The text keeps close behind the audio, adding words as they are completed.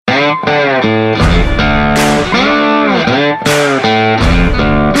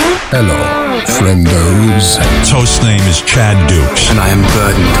Hello, friendos. His name is Chad Dukes. And I am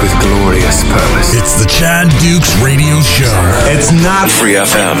burdened with glorious purpose. It's the Chad Dukes Radio Show. It's not Free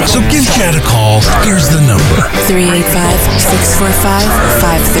FM. So give Chad a call. Here's the number.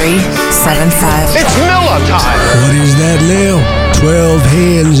 385-645-5375. It's Miller time. What is that, Lil? 12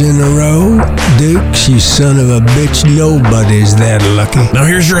 hands in a row? Dukes, you son of a bitch, nobody's that lucky. Now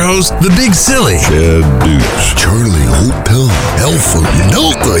here's your host, the Big Silly. Chad Dukes. Charlie Hotel Alpha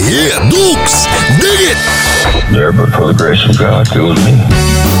Delta. Yeah, Dukes. Dig it. There, but for the grace of God, go with me.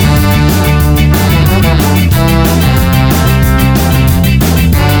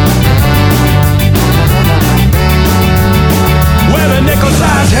 When a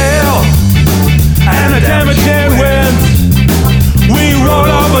nickel-sized hell and a damaging wind, we rolled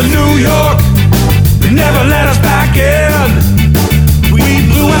over New York, they never let us back in. We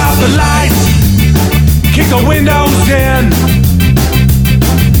blew out the lights, kicked the windows in,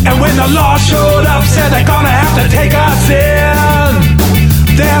 and when the law showed up, said they're gonna have to take us in.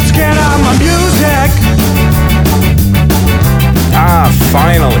 They're scared of my music.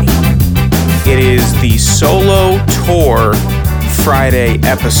 Finally. It is the solo tour Friday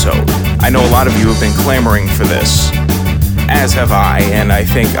episode. I know a lot of you have been clamoring for this, as have I, and I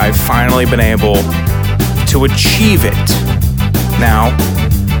think I've finally been able to achieve it. Now,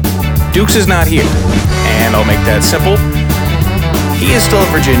 Dukes is not here, and I'll make that simple. He is still in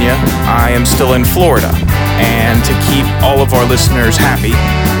Virginia, I am still in Florida, and to keep all of our listeners happy,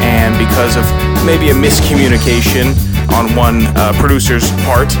 and because of maybe a miscommunication on one producer's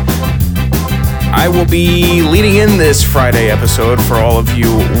part, I will be leading in this Friday episode for all of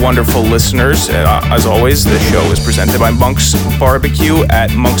you wonderful listeners. As always, the show is presented by Monk's Barbecue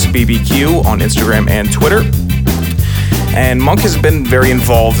at Monk's BBQ on Instagram and Twitter. And Monk has been very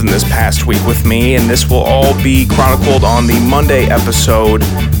involved in this past week with me, and this will all be chronicled on the Monday episode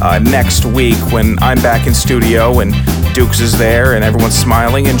next week when I'm back in studio and Dukes is there and everyone's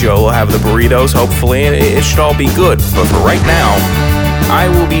smiling and Joe will have the burritos, hopefully, and it should all be good. But for right now, I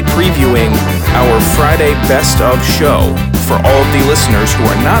will be previewing our Friday Best of show for all of the listeners who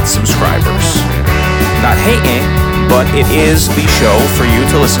are not subscribers. Not hating, but it is the show for you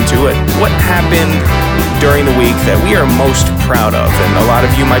to listen to it. What happened during the week that we are most proud of? And a lot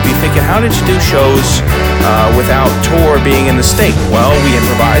of you might be thinking, how did you do shows without Tor being in the state? Well, we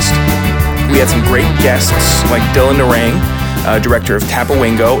improvised. We had some great guests like Dylan Narang, director of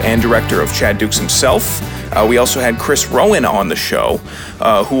Tapawingo and director of Chad Dukes himself. We also had Chris Rowan on the show,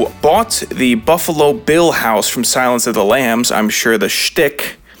 who bought the Buffalo Bill house from Silence of the Lambs. I'm sure the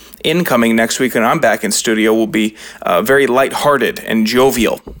shtick incoming next week when I'm back in studio will be very lighthearted and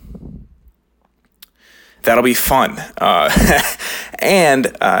jovial. That'll be fun.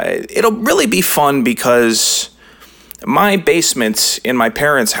 And it'll really be fun because my basement in my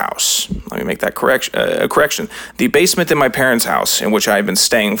parents' house, let me make that correction. The basement in my parents' house, in which I've been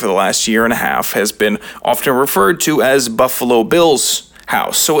staying for the last year and a half, has been often referred to as Buffalo Bill's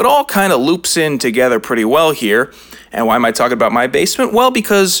house. So it all kind of loops in together pretty well here. And why am I talking about my basement? Well,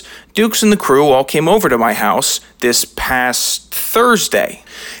 because Dukes and the crew all came over to my house this past Thursday.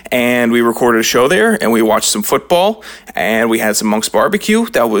 And we recorded a show there, and we watched some football, and we had some Monk's Barbecue.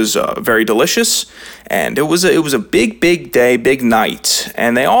 That was very delicious. And it was a big day, big night.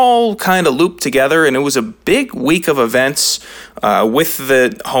 And they all kind of looped together, and it was a big week of events with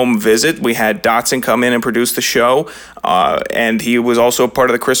the home visit. We had Dotson come in and produce the show, and he was also part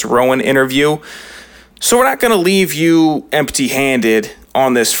of the Chris Rowan interview. So we're not going to leave you empty-handed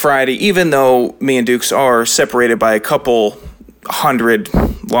on this Friday, even though me and Dukes are separated by a couple hundred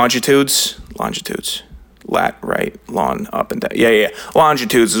longitudes, lat, right, lon, up and down. Yeah.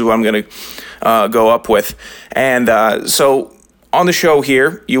 Longitudes is what I'm going to go up with. And so on the show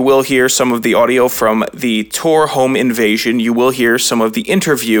here, you will hear some of the audio from the tour home invasion. You will hear some of the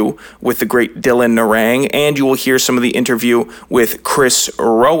interview with the great Dylan Narang, and you will hear some of the interview with Chris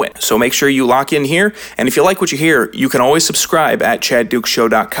Rowan. So make sure you lock in here. And if you like what you hear, you can always subscribe at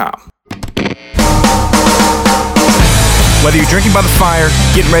ChadDukesShow.com. Whether you're drinking by the fire,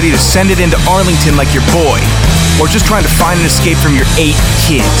 getting ready to send it into Arlington like your boy, or just trying to find an escape from your 8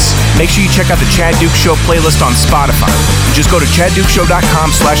 kids, make sure you check out the Chad Dukes Show playlist on Spotify. And just go to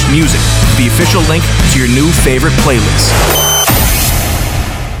ChadDukesShow.com/music, the official link to your new favorite playlist.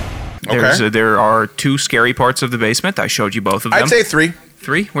 Okay. There are 2 scary parts of the basement. I showed you both of them. I'd say 3.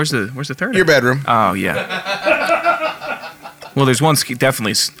 3? Where's the third? Your bedroom. Oh, yeah. Well, there's one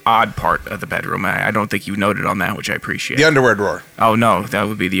definitely odd part of the bedroom. I don't think you noted on that, which I appreciate. The underwear drawer. Oh, no, that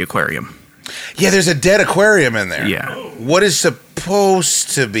would be the aquarium. Yeah, there's a dead aquarium in there. Yeah. What is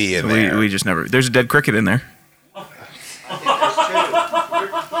supposed to be in there? We just never... There's a dead cricket in there.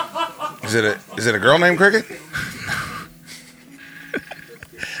 Is it a girl named Cricket?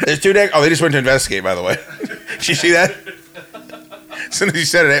 There's two decks. Oh, they just went to investigate, by the way. Did you see that? As soon as you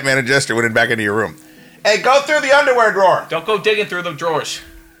said it, Ant-Man and Jester went back into your room. Hey, go through the underwear drawer. Don't go digging through the drawers.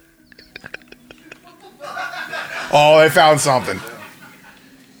 Oh, they found something.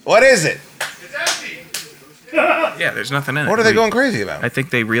 What is it? It's empty. Yeah, there's nothing in it. What are they going crazy about? I think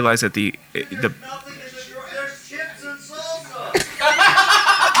they realize that the Nothing in the drawer. There's chips and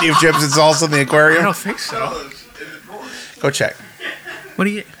salsa. You have chips and salsa in the aquarium? I don't think so. Go check. What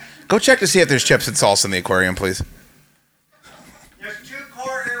do you? Go check to see if there's chips and salsa in the aquarium, please. There's 2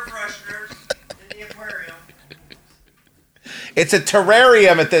 car air fresheners in the aquarium. It's a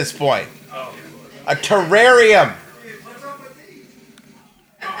terrarium at this point. Oh. A terrarium. What's up with these?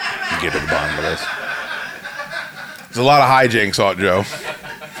 Get to the bottom of this. There's a lot of hijinks on Joe.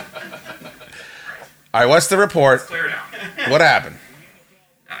 All right, what's the report? Clear it out. What happened?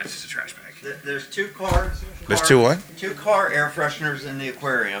 It's just a trash bag. There's 2 cars. There's 2 what? 2 car air fresheners in the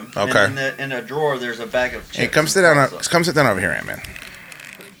aquarium. Okay. And in a drawer, there's a bag of chips. Hey, come sit down over here, Ant-Man.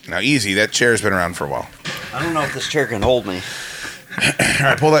 Now, easy. That chair's been around for a while. I don't know if this chair can hold me. All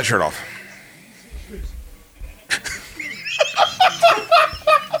right, pull that shirt off.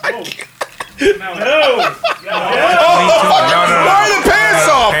 No. Why are the pants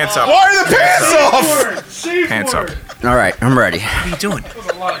off? Pants up. Why are the pants off? Pants up. All right, I'm ready. What are you doing?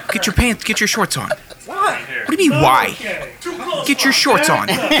 Get your pants. Get your shorts on. Why? What do you mean why? Get your shorts on.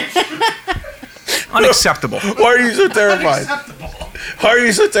 Unacceptable. Why are you so terrified? Why are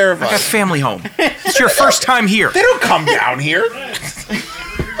you so I got terrified? family home. It's your first time here. They don't come down here.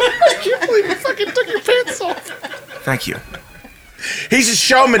 I can't believe you fucking took your pants off. Thank you. He's a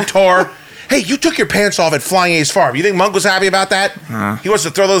showman, Tor. Hey, you took your pants off at Flying Ace Farm. You think Monk was happy about that? He wants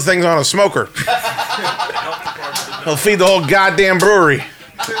to throw those things on a smoker. He'll feed the whole goddamn brewery.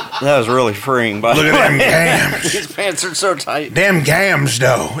 That was really freeing, by the Look way. at them gams. These pants are so tight. Damn gams,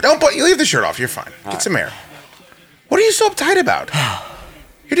 though. Don't put. You leave the shirt off. You're fine. Get some air. What are you so uptight about?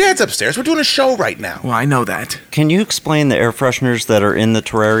 Your dad's upstairs. We're doing a show right now. Well, I know that. Can you explain the air fresheners that are in the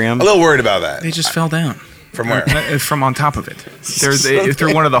terrarium? A little worried about that. They just fell down. From where? From on top of it.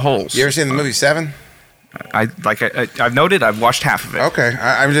 Through one of the holes. You ever seen the movie Seven? I've noted. I've watched half of it. Okay,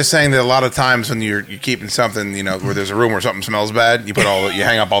 I'm just saying that a lot of times when you're keeping something, where there's a room where something smells bad, you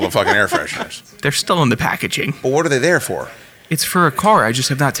hang up all the fucking air fresheners. They're still in the packaging. But what are they there for? It's for a car. I just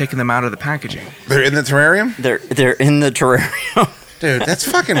have not taken them out of the packaging. They're in the terrarium? They're in the terrarium. Dude, that's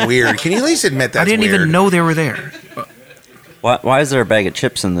fucking weird. Can you at least admit that's I didn't weird? even know they were there. Why is there a bag of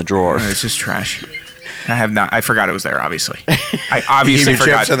chips in the drawer? It's just trash. I have not. I forgot it was there. Obviously, I obviously you keep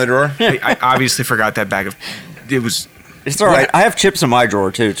your forgot chips in the drawer. I obviously forgot that bag of. It was. It's all right. I have chips in my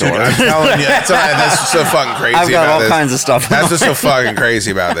drawer too, Tor. Dude, I'm telling you, that's what's so fucking crazy. I've got about all this. kinds of stuff. That's what's so fucking crazy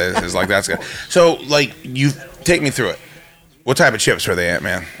about this. Is like that's good. So you take me through it. What type of chips were they,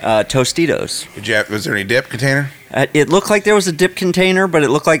 Ant-Man? Tostitos. Was there any dip container? It looked like there was a dip container, but it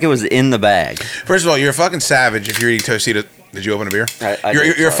looked like it was in the bag. First of all, you're a fucking savage if you're eating Tostitos. Did you open a beer?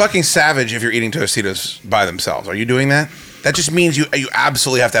 You're a fucking savage if you're eating Tostitos by themselves. Are you doing that? That just means you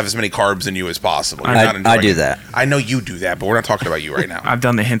absolutely have to have as many carbs in you as possible. I do that. I know you do that, but we're not talking about you right now. I've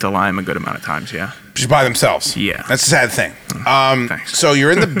done the hint of lime a good amount of times, yeah. Just by themselves? Yeah. That's a sad thing. Thanks. So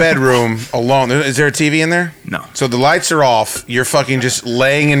you're in the bedroom alone. Is there a TV in there? No. So the lights are off. You're fucking just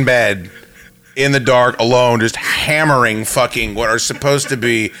laying in bed in the dark alone, just hammering fucking what are supposed to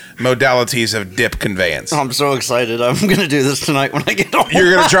be modalities of dip conveyance. I'm so excited. I'm going to do this tonight when I get home.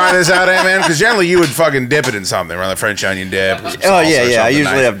 You're going to try this out, Ant-Man? Because generally you would fucking dip it in something, right? Like French onion dip. Oh, yeah. I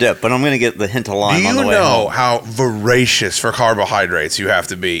usually have dip, but I'm going to get the hint of lime on the way Do you know home. how voracious for carbohydrates you have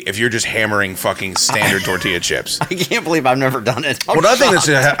to be if you're just hammering fucking standard tortilla chips? I can't believe I've never done it. Well, another thing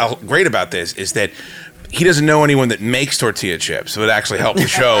that's great about this is that he doesn't know anyone that makes tortilla chips. It would actually help the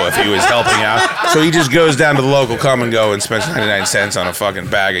show if he was helping out. So he just goes down to the local Come and Go and spends 99 cents on a fucking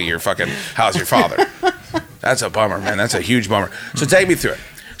bag of your fucking How's Your Father. That's a bummer, man. That's a huge bummer. So take me through it.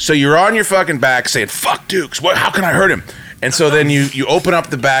 So you're on your fucking back saying, fuck Dukes. How can I hurt him? And so then you open up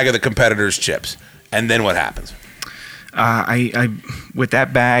the bag of the competitor's chips. And then what happens? I with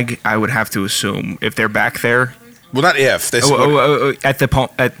that bag, I would have to assume if they're back there. Well, not if. At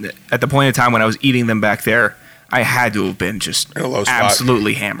the point in time when I was eating them back there, I had to have been just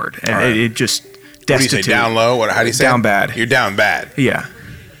absolutely hammered, and it just destitute. What do you say? Down low? How do you say? Down bad. You're down bad. Yeah.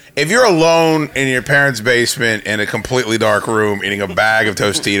 If you're alone in your parents' basement in a completely dark room eating a bag of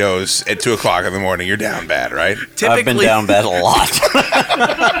Tostitos at 2 o'clock in the morning, you're down bad, right? I've been down bad a lot.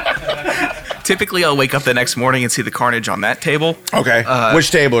 Typically, I'll wake up the next morning and see the carnage on that table. Okay. Which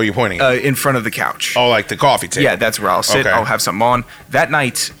table are you pointing at? In front of the couch. Oh, like the coffee table? Yeah, that's where I'll sit. Okay. I'll have something on. That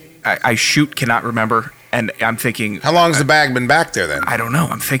night, I cannot remember, and I'm thinking, how long has the bag been back there then? I don't know.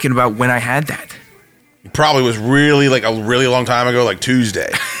 I'm thinking about when I had that. It probably was really like a really long time ago, like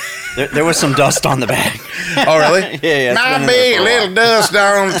Tuesday. There was some dust on the bag. Oh, really? Yeah. Might be a little dust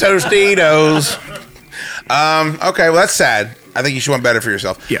on the Tostitos. Okay, well, that's sad. I think you should want better for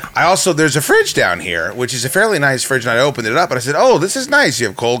yourself. Yeah. There's a fridge down here, which is a fairly nice fridge, and I opened it up, and I said, oh, this is nice. You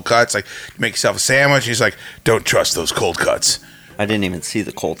have cold cuts. Like, you make yourself a sandwich. He's like, don't trust those cold cuts. I didn't even see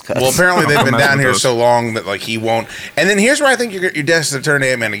the cold cuts. Well, apparently they've been down here so long that, like, he won't. And then here's where I think you're destined to turn to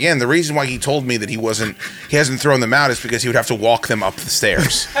Ant-Man again. The reason why he told me that he hasn't thrown them out is because he would have to walk them up the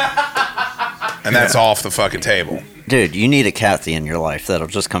stairs. And that's off the fucking table. Dude, you need a Kathy in your life that'll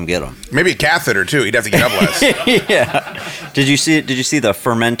just come get them. Maybe a catheter too. He'd have to get up less. Yeah. Did you see the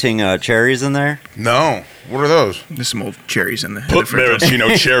fermenting cherries in there? No. What are those? There's some old cherries in there. Put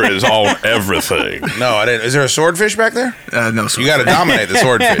maraschino cherries on everything. No, I didn't. Is there a swordfish back there? No. You got to dominate the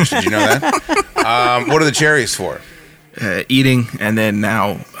swordfish. Did you know that? What are the cherries for? Eating, and then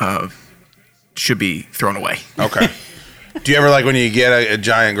now should be thrown away. Okay. Do you ever, like, when you get a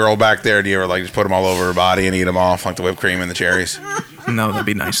giant girl back there, do you ever, like, just put them all over her body and eat them off, like the whipped cream and the cherries? No, that'd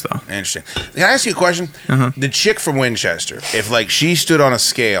be nice, though. Interesting. Can I ask you a question? Uh-huh. The chick from Winchester, if, like, she stood on a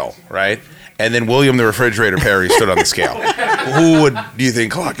scale, right, and then William the Refrigerator Perry stood on the scale, who do you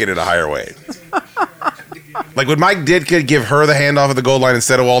think clock in at a higher weight? Like, would Mike Ditka give her the handoff at the goal line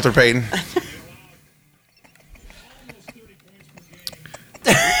instead of Walter Payton?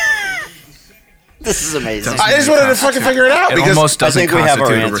 This is amazing. I just wanted to fucking figure it out. It because almost doesn't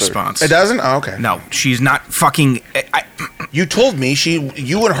constitute a answer. response. It doesn't? Oh, okay. No, she's not fucking... You told me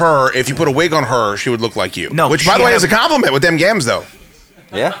you and her, if you put a wig on her, she would look like you. No, which, by the way, is a compliment with them gams, though.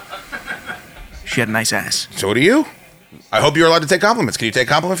 Yeah. She had a nice ass. So do you. I hope you're allowed to take compliments. Can you take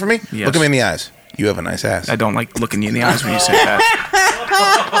a compliment from me? Yes. Look at me in the eyes. You have a nice ass. I don't like looking you in the eyes when you say that.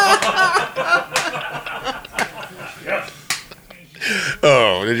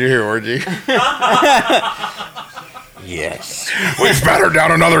 Oh, did you hear Orgy? Yes. We've battered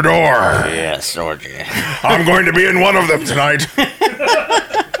down another door. Yes, Orgy. I'm going to be in one of them tonight.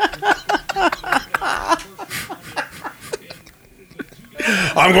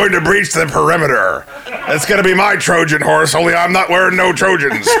 I'm going to breach the perimeter. It's going to be my Trojan horse, only I'm not wearing no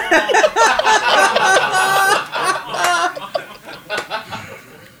Trojans.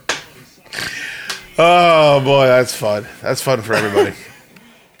 Oh, boy, that's fun. That's fun for everybody.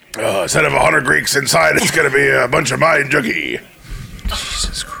 Instead of 100 Greeks inside, it's going to be a bunch of my juggy.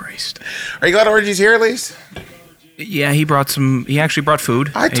 Jesus Christ. Are you glad Orgy's here at least? Yeah, he actually brought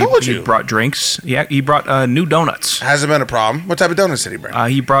food. I told you. He brought drinks. Yeah, he brought new donuts. Hasn't been a problem. What type of donuts did he bring?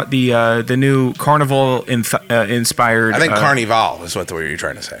 He brought the new carnival inspired. I think Carnival is what the word you're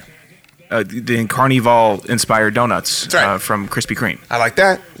trying to say. The carnival inspired donuts. That's right. From Krispy Kreme. I like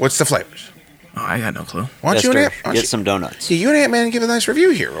that. What's the flavors? Oh, I got no clue. Why don't you and get some donuts? Yeah, you and Ant-Man give a nice review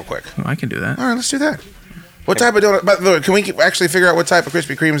here real quick. Well, I can do that. All right, let's do that. What type of donut? By the way, can we actually figure out what type of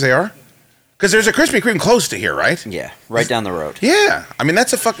Krispy Kremes they are? Because there's a Krispy Kreme close to here, right? Yeah, right down the road. Yeah. I mean,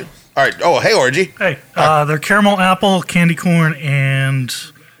 that's a fucking... All right. Oh, hey, Orgy. Hey, they're caramel apple, candy corn, and...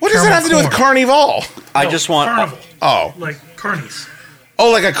 What does that have to do with Carnival? I just want... Carnival. Oh. Like carnies.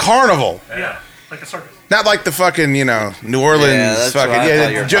 Oh, like a carnival. Yeah, like a circus. Not like the fucking, New Orleans fucking...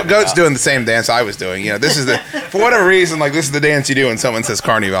 Yeah, Goat's doing the same dance I was doing. This is the... For whatever reason, like, this is the dance you do when someone says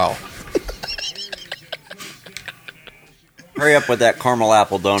Carnival. Hurry up with that caramel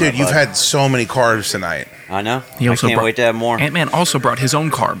apple donut. Dude, you've had so many carbs tonight. I know. He also I can't wait to have more. Ant-Man also brought his own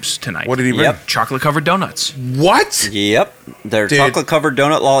carbs tonight. What did he bring? Yep. Chocolate-covered donuts. What? Yep. They're Dude. chocolate-covered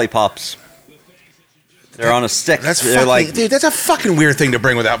donut lollipops. They're on a stick. Dude, that's a fucking weird thing to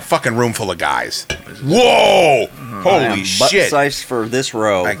bring without fucking room full of guys. Whoa! Holy shit! Butt size for this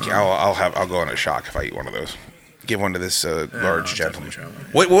row. I'll go on a shock if I eat one of those. Give one to this large gentleman.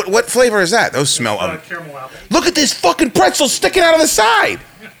 What flavor is that? Those smell. Caramel apple. Look at this fucking pretzel sticking out of the side.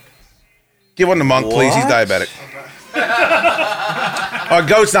 Give one to Monk, please. He's diabetic.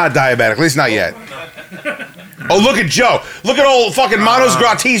 Goat's not diabetic. At least not yet. Oh, look at Joe. Look at old fucking Manos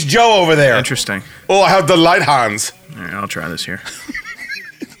Gratis Joe over there. Interesting. Oh, how the light hands. All right, I'll try this here.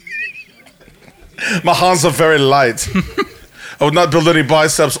 My hands are very light. I would not build any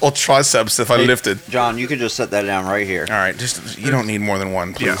biceps or triceps if I lifted. John, you could just set that down right here. All right, you don't need more than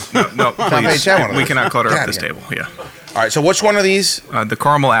one, please. Yeah, no, please. We cannot clutter up this here. table. Yeah. All right, so which one of these? The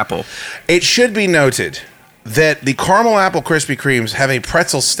caramel apple. It should be noted that the caramel apple Krispy Kremes have a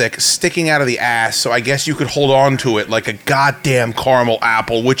pretzel stick sticking out of the ass, so I guess you could hold on to it like a goddamn caramel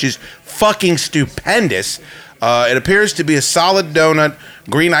apple, which is fucking stupendous. It appears to be a solid donut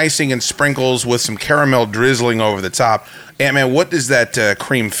green icing and sprinkles with some caramel drizzling over the top. Ant-Man, what is that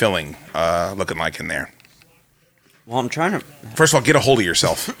cream filling looking like in there? Well, I'm trying to... First of all, get a hold of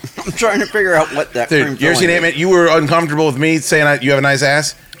yourself. I'm trying to figure out what that cream you ever seen Ant-Man? You were uncomfortable with me saying you have a nice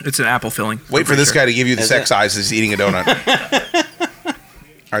ass? It's an apple filling. Wait for this guy to give you the sex eyes as he's eating a donut. All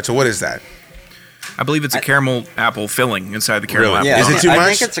right, so what is that? I believe it's a caramel apple filling inside the caramel apple. Yeah, is it too much? I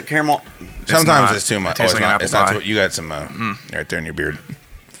think it's a caramel... Sometimes it's too much. It tastes like an apple pie. You got some right there in your beard.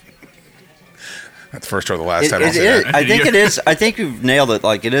 That's the first or the last time I think it is. I think you've nailed it.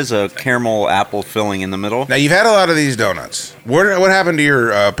 Like, it is a caramel apple filling in the middle. Now, you've had a lot of these donuts. What happened to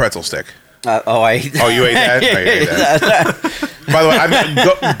your pretzel stick? I ate that. Oh, you ate that? Oh, you ate that. By the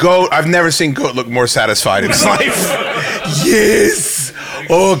way, Goat, I've never seen Goat look more satisfied in his life. Yes!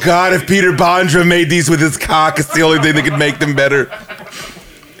 Oh, God, if Peter Bondra made these with his cock, it's the only thing that could make them better.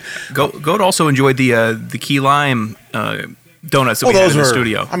 Goat also enjoyed the key lime donuts that we had in the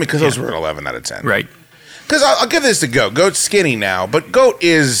studio. I mean, because those were an 11 out of 10. Right. Because I'll give this to Goat. Goat's skinny now, but Goat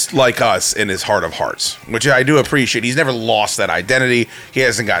is like us in his heart of hearts, which I do appreciate. He's never lost that identity. He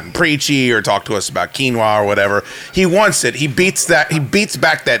hasn't gotten preachy or talked to us about quinoa or whatever. He wants it. He beats back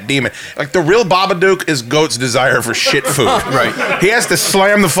that demon. Like, the real Babadook is Goat's desire for shit food. Right. He has to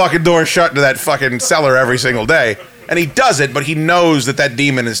slam the fucking door shut to that fucking cellar every single day. And he does it, but he knows that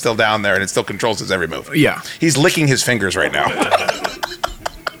demon is still down there and it still controls his every move. Yeah. He's licking his fingers right now.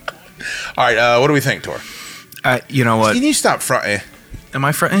 All right, what do we think, Tor? You know what? Can you stop fronting? Am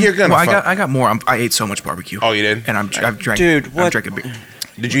I fronting? You're gonna. I got more. I ate so much barbecue. Oh, you did? And I've drank. Dude, what? I'm drinking beer.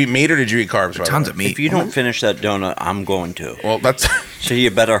 Did you eat meat or did you eat carbs? By Tons the way? of meat. If you don't finish that donut, I'm going to. Well, that's. So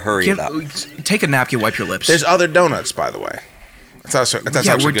you better hurry it up. Take a napkin, wipe your lips. There's other donuts, by the way. That's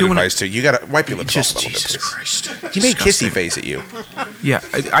actually good advice too. You gotta wipe your lips off a little Jesus bit. Christ. He made kissy face at you. Yeah,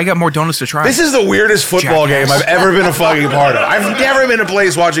 I got more donuts to try. This is the weirdest football Jackass. game I've ever been a fucking part of. I've never been a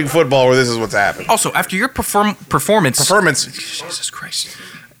place watching football where this is what's happened. Also, after your performance, Jesus Christ,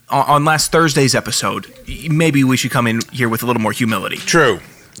 on last Thursday's episode, maybe we should come in here with a little more humility. True.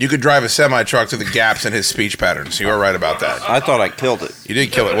 You could drive a semi-truck through the gaps in his speech patterns. You were right about that. I thought I killed it. You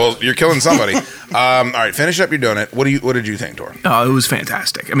did kill it. Well, you're killing somebody. All right, finish up your donut. What did you think, Tor? Oh, it was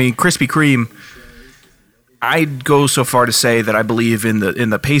fantastic. I mean, Krispy Kreme. I'd go so far to say that I believe in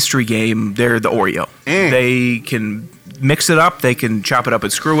the pastry game. They're the Oreo. They can mix it up. They can chop it up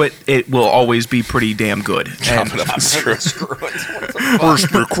and screw it. It will always be pretty damn good. Chop it up and screw it.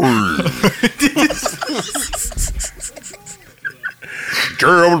 Krispy Kreme.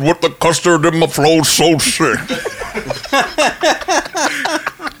 Jam with the custard in my flow so sick.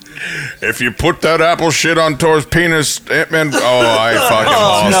 If you put that apple shit on Tor's penis, Ant-Man. Oh, I fucking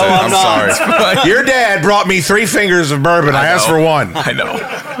lost no, it. I'm sorry. Your dad brought me 3 fingers of bourbon. I asked for 1. I know.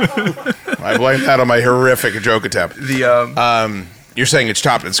 I blame that on my horrific joke attempt. You're saying it's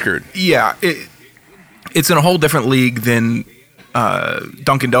chopped and screwed. Yeah, it's in a whole different league than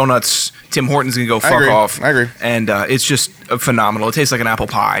Dunkin' Donuts. Tim Hortons can go fuck off. I agree. And it's just phenomenal. It tastes like an apple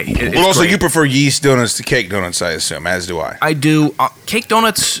pie. Well, also, you prefer yeast donuts to cake donuts, I assume, as do I. I do. Cake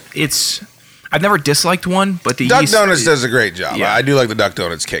donuts, I've never disliked one, but the Duck yeast... Donuts does a great job. Yeah. I do like the Duck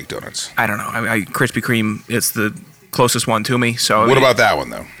Donuts cake donuts. I don't know. Krispy Kreme, it's the closest one to me. So What about that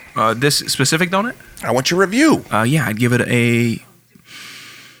one, though? This specific donut? I want your review. Yeah, I'd give it a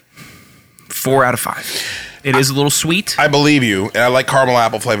 4 out of 5. It is a little sweet. I believe you, and I like caramel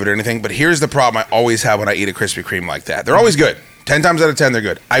apple flavored or anything, but here's the problem I always have when I eat a Krispy Kreme like that. They're always good. 10 times out of 10, they're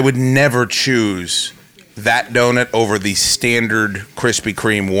good. I would never choose that donut over the standard Krispy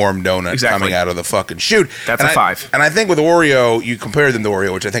Kreme warm donut coming out of the fucking chute. That's a 5. And I think with Oreo, you compare them to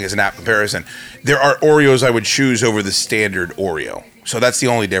Oreo, which I think is an apt comparison. There are Oreos I would choose over the standard Oreo. So that's the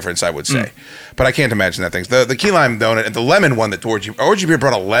only difference I would say. But I can't imagine that thing. The key lime donut and the lemon one that Orgy Beer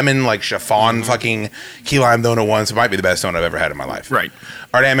brought a lemon like chiffon fucking key lime donut once. It might be the best donut I've ever had in my life. Right.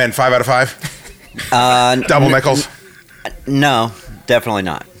 All right, Ant-Man, 5 out of 5? Double nickels? No, definitely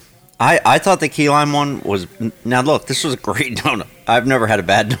not. I thought the key lime one was... Now, look, this was a great donut. I've never had a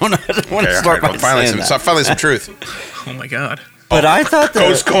bad donut. I want to start by saying that. Finally some truth. Oh, my God. But I thought that...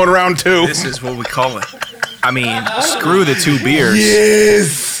 Goat's going around, too. This is what we call it. I mean, screw the 2 beers.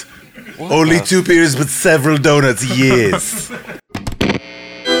 Yes! Only 2 beers, but several donuts, yes.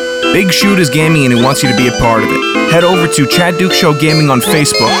 Big Shoot is gaming and he wants you to be a part of it. Head over to Chad Dukes Show Gaming on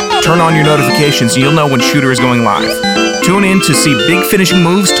Facebook. Turn on your notifications and you'll know when Shooter is going live. Tune in to see big finishing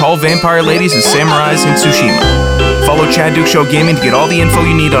moves, tall vampire ladies, and samurais in Tsushima. Follow Chad Dukes Show Gaming to get all the info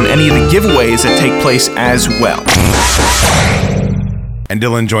you need on any of the giveaways that take place as well. And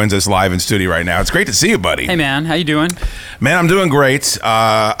Dylan joins us live in studio right now. It's great to see you, buddy. Hey, man. How you doing? Man, I'm doing great.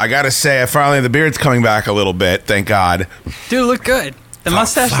 I got to say, the beard's coming back a little bit. Thank God. Dude, look good. The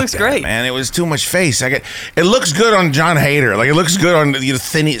mustache fuck looks that, great, man. It was too much face. It looks good on John Hader. Like it looks good on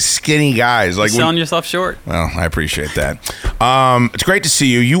thin, skinny guys. Like you're selling yourself short. Well, I appreciate that. It's great to see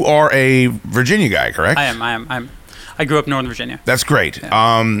you. You are a Virginia guy, correct? I am. I grew up in Northern Virginia. That's great.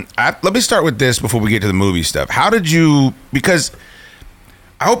 Yeah. Let me start with this before we get to the movie stuff. How did you? Because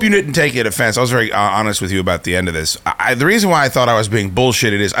I hope you didn't take it offense. I was very honest with you about the end of this. The reason why I thought I was being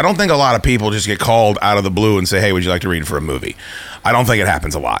bullshitted is I don't think a lot of people just get called out of the blue and say, hey, would you like to read for a movie? I don't think it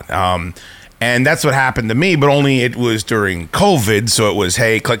happens a lot. And that's what happened to me, but only it was during COVID. So it was,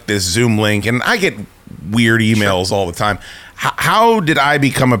 hey, click this Zoom link. And I get weird emails all the time. How did I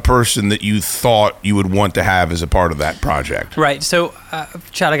become a person that you thought you would want to have as a part of that project? Right. So,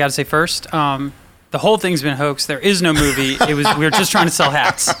 Chad, I got to say first, the whole thing's been a hoax. There is no movie. We were just trying to sell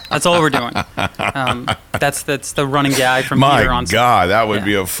hats. That's all we're doing. That's the running gag from here on. My God, that would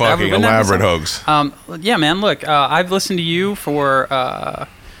be a fucking elaborate hoax. Yeah, man. Look, I've listened to you for I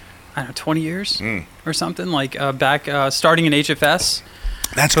don't know, 20 years or something. Like back starting in HFS.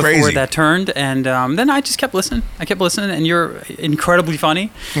 That's before crazy. That turned, and then I just kept listening. And you're incredibly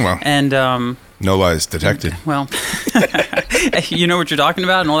funny. Well, and no lies detected. Well, you know what you're talking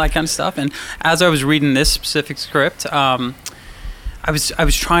about and all that kind of stuff. And as I was reading this specific script, I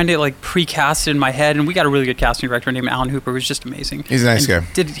was trying to like pre-cast it in my head, and we got a really good casting director named Alan Hooper, who's just amazing. He's a nice guy.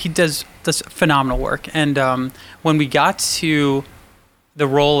 He does phenomenal work. And when we got to the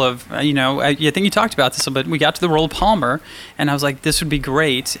role of, I think you talked about this, but we got to the role of Palmer, and I was like, this would be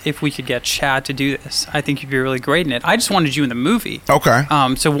great if we could get Chad to do this. I think you'd be really great in it. I just wanted you in the movie. Okay.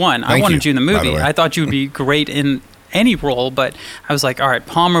 So I wanted you in the movie. I thought you would be great in any role, but I was like, all right,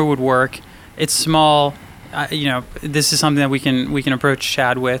 Palmer would work. It's small. This is something that we can approach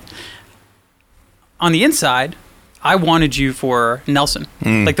Chad with. On the inside, I wanted you for Nelson,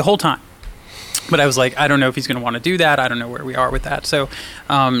 like the whole time. But I was like, I don't know if he's going to want to do that. I don't know where we are with that. So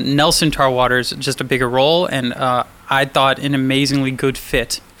Nelson Tarwater's just a bigger role, and I thought an amazingly good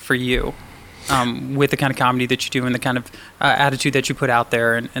fit for you with the kind of comedy that you do and the kind of attitude that you put out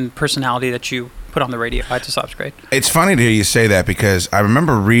there and personality that you put on the radio. I just thought it was great. It's funny to hear you say that because I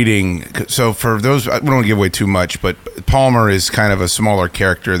remember reading, so for those, I don't want to give away too much, but Palmer is kind of a smaller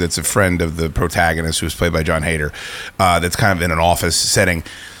character that's a friend of the protagonist who's played by John Hader, that's kind of in an office setting.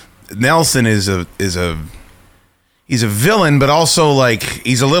 Nelson is a villain, but also like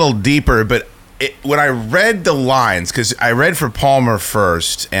he's a little deeper. But when I read the lines, because I read for Palmer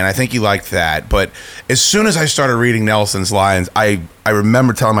first, and I think you liked that. But as soon as I started reading Nelson's lines, I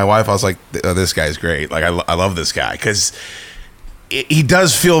remember telling my wife, I was like, oh, "This guy's great. Like I love this guy because he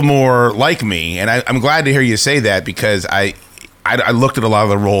does feel more like me." And I'm glad to hear you say that because I looked at a lot of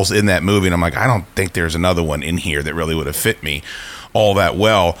the roles in that movie, and I'm like, I don't think there's another one in here that really would have fit me all that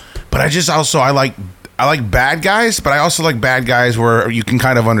well. But I like bad guys, but I also like bad guys where you can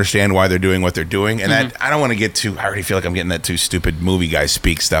kind of understand why they're doing what they're doing. And that, I don't want to get too, I already feel like I'm getting that too stupid movie guy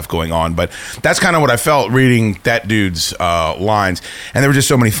speak stuff going on, but that's kind of what I felt reading that dude's lines. And there were just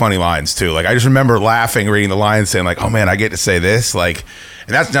so many funny lines too. Like I just remember laughing, reading the lines, saying like, oh man, I get to say this. Like,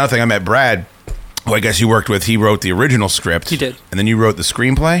 and that's another thing. I met Brad, who I guess you worked with. He wrote the original script. He did. And then you wrote the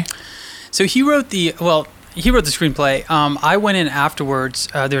screenplay? So he wrote the screenplay. I went in afterwards.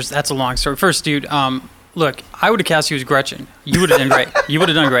 That's a long story. First, dude, look, I would have cast you as Gretchen. You would have done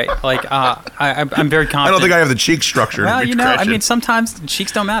great. Like, I'm very confident. I don't think I have the cheek structure. Well, to be Gretchen. I mean, sometimes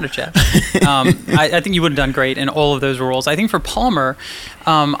cheeks don't matter, Chad. I think you would have done great in all of those roles. I think for Palmer,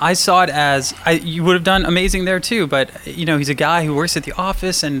 I saw it as you would have done amazing there too. But he's a guy who works at the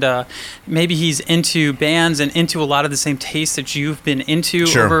office, and maybe he's into bands and into a lot of the same tastes that you've been into.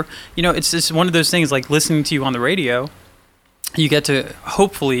 Sure. Over, it's just one of those things like listening to you on the radio. You get to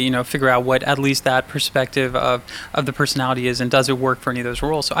hopefully, figure out what at least that perspective of the personality is, and does it work for any of those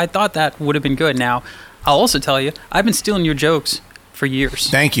roles. So I thought that would have been good. Now, I'll also tell you, I've been stealing your jokes for years.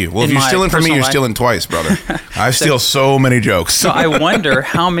 Thank you. Well, if you're stealing from me, you're stealing twice, brother. I steal so many jokes. So I wonder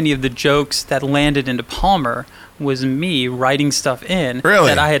how many of the jokes that landed into Palmer was me writing stuff in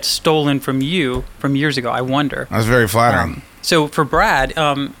that I had stolen from you from years ago. I wonder. That's very flattering. So for Brad,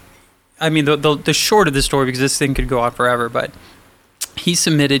 I mean, the short of the story, because this thing could go on forever, but he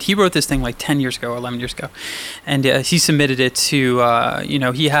wrote this thing like 10 years ago or 11 years ago, and he submitted it to,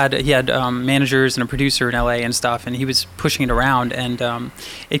 he had managers and a producer in LA and stuff, and he was pushing it around, and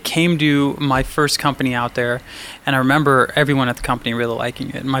it came to my first company out there, and I remember everyone at the company really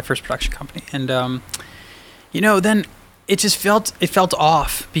liking it, my first production company, and, then it just felt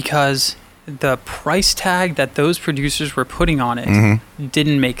off because the price tag that those producers were putting on it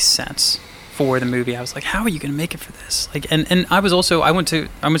didn't make sense for the movie. I was like, how are you going to make it for this? Like, and I went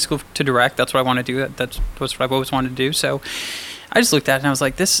to school to direct. That's what I want to do. That's what I've always wanted to do. So I just looked at it and I was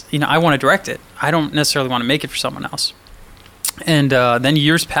like, this, I want to direct it. I don't necessarily want to make it for someone else. And then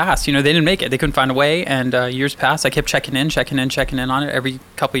years passed. They didn't make it. They couldn't find a way. And years passed. I kept checking in on it every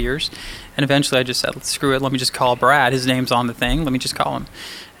couple of years. And eventually I just said, screw it. Let me just call Brad. His name's on the thing. Let me just call him.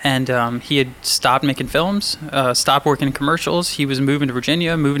 And he had stopped making films, stopped working in commercials. He was moving to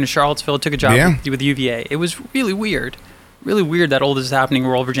Virginia, moving to Charlottesville, took a job with UVA. It was really weird. Really weird that all this is happening.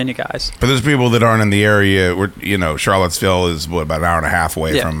 We're all Virginia guys. But there's people that aren't in the area where, Charlottesville is about an hour and a half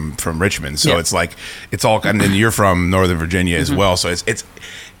away from Richmond. So it's like, it's all, and then you're from Northern Virginia as well. So it's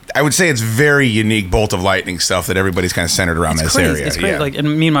I would say it's very unique bolt of lightning stuff that everybody's kind of centered around this area. It's crazy. Like,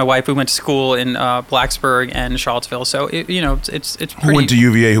 and me and my wife, we went to school in Blacksburg and Charlottesville. So it's pretty. Who went to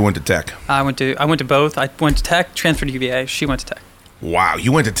UVA? Who went to Tech? I went to both. I went to Tech, transferred to UVA. She went to Tech. Wow,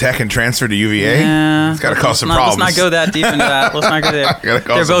 you went to Tech and transferred to UVA? Yeah. It's got to cause some problems. Let's not go that deep into that. Let's not go there.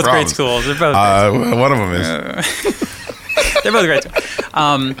 They're both great schools. They're both one of them is. They're both great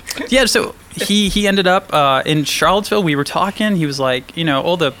schools. So he ended up in Charlottesville. We were talking. He was like,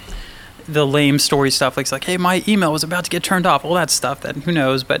 all the lame story stuff. Like, it's like, hey, my email was about to get turned off. All that stuff that who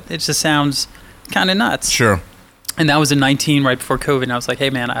knows, but it just sounds kind of nuts. Sure. And that was in 2019, right before COVID. And I was like,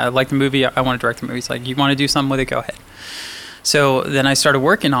 hey, man, I like the movie. I want to direct the movie. He's like, you want to do something with it? Go ahead. So then I started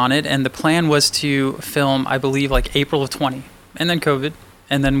working on it, and the plan was to film, I believe, like April of 20, and then COVID.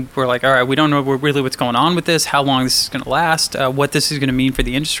 And then we're like, all right, we don't know really what's going on with this, how long this is going to last, what this is going to mean for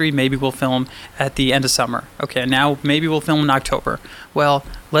the industry. Maybe we'll film at the end of summer. Okay, now maybe we'll film in October. Well,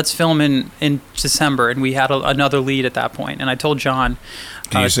 let's film in December, and we had another lead at that point. And I told John.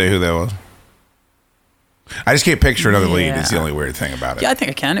 Can you say who that was? I just can't picture another lead. It's the only weird thing about it. Yeah, I think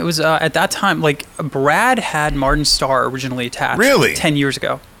I can. It was at that time, like, Brad had Martin Starr originally attached. Really? 10 years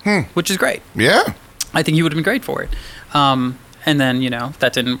ago, which is great. Yeah. I think he would have been great for it. And then,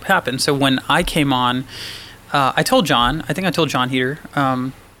 that didn't happen. So when I came on, I told John Heater,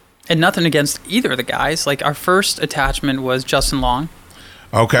 and nothing against either of the guys. Like, our first attachment was Justin Long.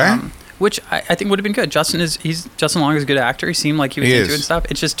 Okay. Which I think would have been good. Justin Long is a good actor. He seemed like he was into it and stuff.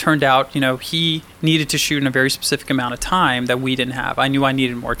 It just turned out, he needed to shoot in a very specific amount of time that we didn't have. I knew I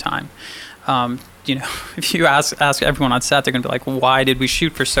needed more time. If you ask everyone on set, they're going to be like, why did we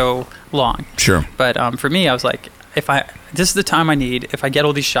shoot for so long? Sure. But for me, I was like, this is the time I need. If I get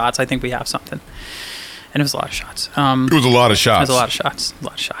all these shots, I think we have something. And it was a lot of shots. It was a lot of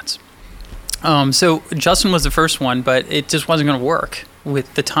shots. So Justin was the first one, but it just wasn't going to work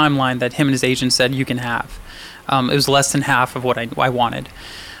with the timeline that him and his agent said you can have. It was less than half of what I wanted.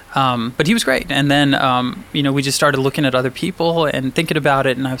 But he was great. And then, we just started looking at other people and thinking about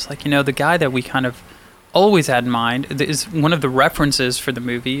it. And I was like, the guy that we kind of always had in mind is one of the references for the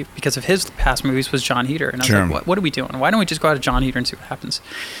movie because of his past movies was John Heater. And I was like, what are we doing? Why don't we just go out to John Heater and see what happens?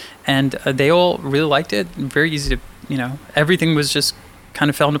 And they all really liked it. Very easy to, everything was just kind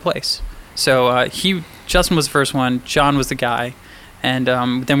of fell into place. So Justin was the first one. John was the guy. And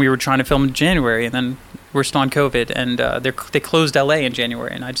then we were trying to film in January, and then we're still on COVID, and they closed LA in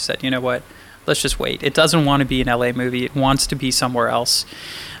January. And I just said, you know what? Let's just wait. It doesn't want to be an LA movie. It wants to be somewhere else.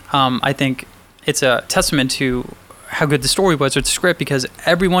 I think it's a testament to how good the story was or the script because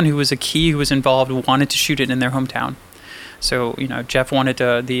everyone who was involved wanted to shoot it in their hometown. So, Jeff wanted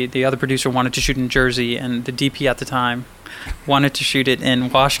to, the other producer wanted to shoot in Jersey, and the DP at the time wanted to shoot it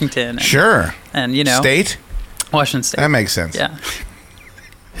in Washington. Sure. And, State? Washington State. That makes sense. Yeah.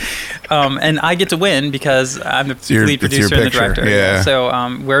 And I get to win because I'm the lead producer and the director. Yeah. So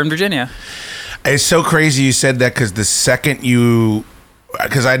we're in Virginia. It's so crazy you said that because the second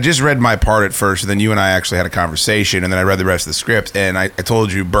because I just read my part at first, and then you and I actually had a conversation, and then I read the rest of the script, and I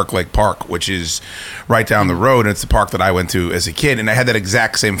told you Burke Lake Park, which is right down the road, and it's the park that I went to as a kid, and I had that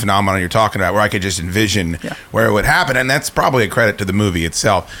exact same phenomenon you're talking about, where I could just envision where it would happen, and that's probably a credit to the movie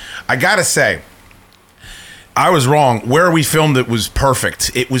itself. I gotta say, I was wrong. Where we filmed it was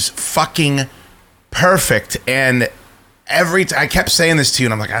perfect. It was fucking perfect, and I kept saying this to you,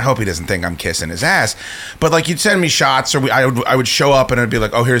 and I'm like, I hope he doesn't think I'm kissing his ass. But like, you'd send me shots, or I would show up, and it'd be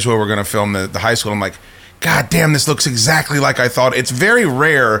like, oh, here's where we're gonna film the high school. I'm like, God damn, this looks exactly like I thought. It's very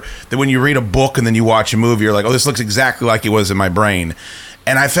rare that when you read a book and then you watch a movie, you're like, oh, this looks exactly like it was in my brain.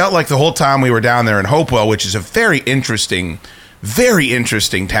 And I felt like the whole time we were down there in Hopewell, which is a very interesting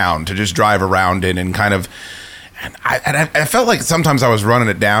town to just drive around in and kind of. And I felt like sometimes I was running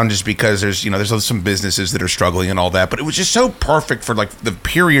it down just because there's some businesses that are struggling and all that, but it was just so perfect for like the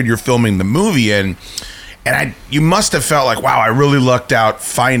period you're filming the movie in. And you must have felt like, wow, I really lucked out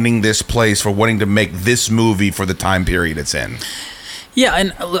finding this place for wanting to make this movie for the time period it's in. Yeah,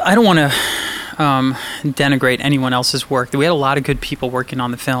 and I don't want to denigrate anyone else's work. We had a lot of good people working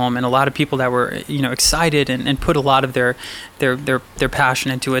on the film, and a lot of people that were excited and put a lot of their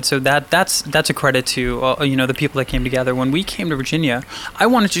passion into it. So that's a credit to the people that came together. When we came to Virginia, I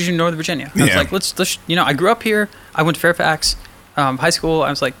wanted to do Northern Virginia. I was like, let's I grew up here. I went to Fairfax high school. I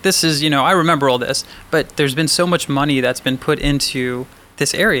was like, this is I remember all this, but there's been so much money that's been put into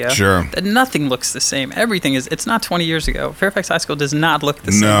this area that nothing looks the same. Everything it's not 20 years ago. Fairfax High School does not look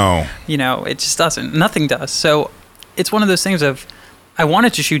the same. No. It just doesn't. Nothing does. So it's one of those things of, I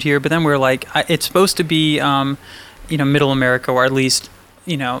wanted to shoot here, but then we're like, it's supposed to be, middle America, or at least,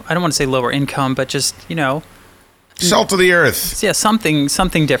 I don't want to say lower income, but just, salt of the earth. Yeah, something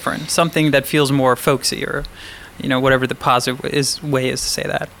different, something that feels more folksy, or, whatever the positive way is to say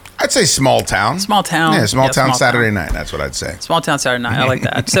that. I'd say small town. Small town. Yeah, small town Saturday night. That's what I'd say. Small town Saturday night. I like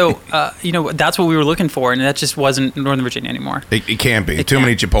that. So, that's what we were looking for, and that just wasn't Northern Virginia anymore. It can't be. Too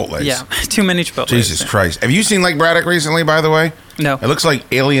many Chipotles. Yeah, too many Chipotles. Jesus Christ. Have you seen Lake Braddock recently, by the way? No. It looks like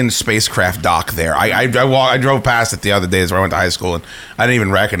alien spacecraft dock there. I drove past it the other days where I went to high school, and I didn't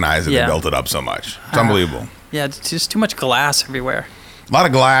even recognize that they built it up so much. It's unbelievable. Yeah, it's just too much glass everywhere. A lot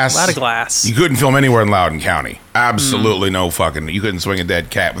of glass. A lot of glass. You couldn't film anywhere in Loudoun County. Absolutely no fucking. You couldn't swing a dead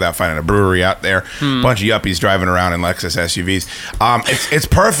cat without finding a brewery out there. Bunch of yuppies driving around in Lexus SUVs. It's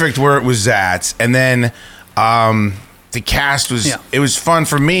perfect where it was at. And then the cast was. It was fun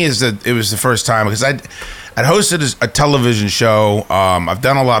for me. It was the first time because I'd hosted a television show. I've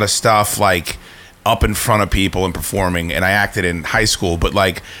done a lot of stuff like up in front of people and performing, and I acted in high school, but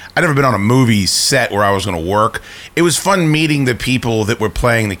like I'd never been on a movie set where I was going to work. It was fun meeting the people that were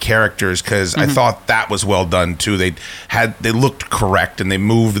playing the characters because I thought that was well done too. They looked correct and they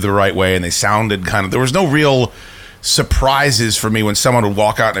moved the right way and they sounded there was no real surprises for me when someone would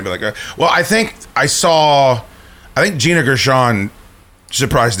walk out and they'd be like, well, I think Gina Gershon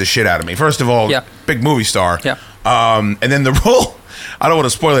surprised the shit out of me. First of all, big movie star. And then the role, I don't want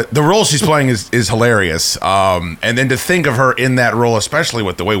to spoil it. The role she's playing is hilarious. And then to think of her in that role, especially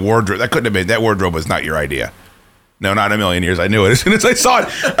with the way wardrobe, that wardrobe was not your idea. No, not in a million years. I knew it as soon as I saw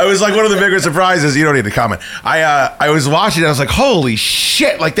it. I was like, one of the bigger surprises. You don't need to comment. I was watching it. I was like, holy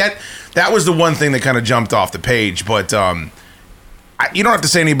shit! Like that was the one thing that kind of jumped off the page. But you don't have to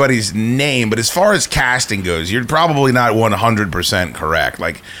say anybody's name, but as far as casting goes, you're probably not 100% correct.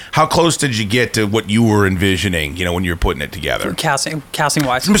 Like, how close did you get to what you were envisioning, when you were putting it together? Casting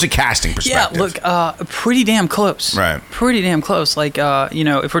wise. From just a casting perspective. Yeah, look, pretty damn close. Right. Pretty damn close. Like,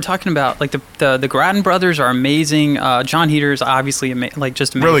 if we're talking about, like, the Grattan brothers are amazing. John Heater is obviously,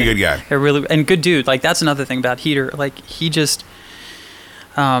 just amazing. Really good guy. They're really, and good dude. Like, that's another thing about Heater. Like, he just...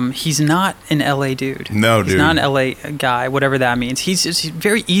 he's not an LA dude. No, dude. He's not an LA guy, whatever that means. He's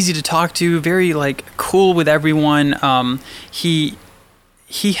very easy to talk to, very cool with everyone. He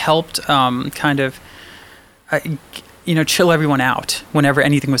helped chill everyone out whenever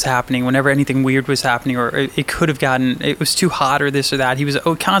anything was happening, whenever anything weird was happening, or it could have it was too hot or this or that. He was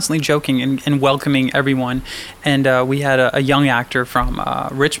constantly joking and welcoming everyone. And we had a young actor from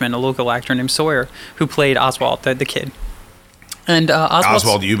Richmond, a local actor named Sawyer, who played Oswald, the kid. And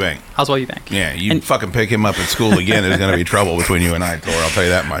Oswald Eubank. Oswald Eubank. Yeah, fucking pick him up at school again. There's going to be trouble between you and I, Thor. I'll tell you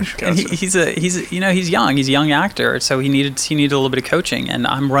that much. He's young. He's a young actor, so he needed a little bit of coaching. And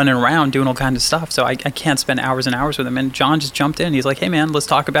I'm running around doing all kinds of stuff, so I can't spend hours and hours with him. And John just jumped in. He's like, "Hey man, let's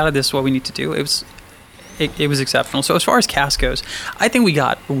talk about it. This is what we need to do." It was exceptional. So as far as cast goes, I think we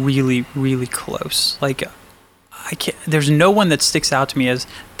got really, really close. Like, there's no one that sticks out to me as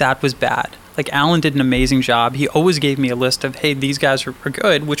that was bad. Like, Alan did an amazing job. He always gave me a list of, hey, these guys are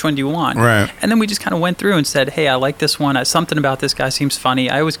good. Which one do you want? Right. And then we just kind of went through and said, hey, I like this one. Something about this guy seems funny.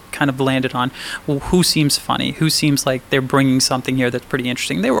 I always kind of landed on, well, who seems funny? Who seems like they're bringing something here that's pretty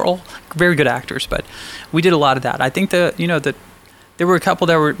interesting? They were all very good actors, but we did a lot of that. I think there were a couple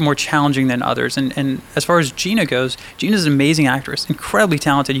that were more challenging than others. And as far as Gina goes, Gina's an amazing actress, incredibly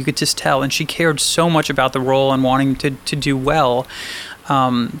talented. You could just tell. And she cared so much about the role and wanting to do well.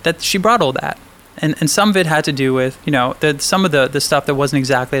 That she brought all that, and some of it had to do with some of the stuff that wasn't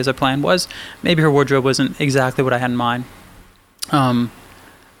exactly as I planned. Was maybe her wardrobe wasn't exactly what I had in mind,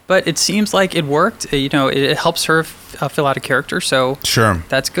 but it seems like it worked. It helps her fill out a character, so sure,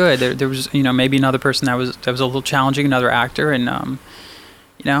 that's good. There was maybe another person that was a little challenging, another actor, and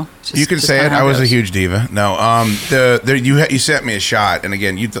you can say it. I was a huge diva. No, you sent me a shot, and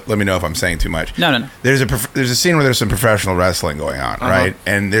again, let me know if I'm saying too much. No. There's a scene where there's some professional wrestling going on, right?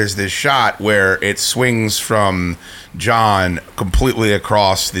 And there's this shot where it swings from John completely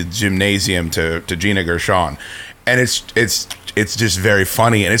across the gymnasium to Gina Gershon, and it's just very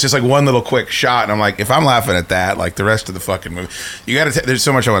funny, and it's just like one little quick shot, and I'm like, if I'm laughing at that, like the rest of the fucking movie, you got to. There's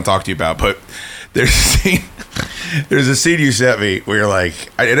so much I want to talk to you about, but there's a scene you sent me where you're like,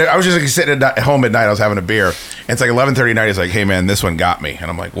 I was just like sitting at home at night, I was having a beer, and it's like 11:30 at night. He's like, hey man, this one got me,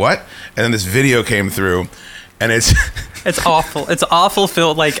 and I'm like, what? And then this video came through, and it's awful. It's awful,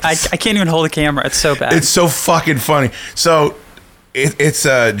 Phil. Like I can't even hold the camera. It's so bad. It's so fucking funny. So it's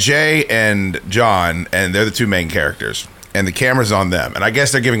Jay and John, and they're the two main characters. And the camera's on them. And I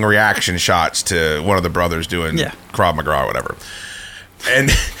guess they're giving reaction shots to one of the brothers doing Krav Maga or whatever.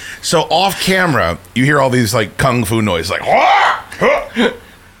 And so off camera, you hear all these like kung fu noises, like,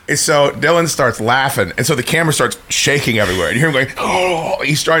 and so Dylan starts laughing. And so the camera starts shaking everywhere. And you hear him going, oh,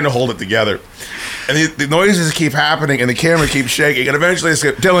 he's trying to hold it together. And the noises keep happening and the camera keeps shaking. And eventually it's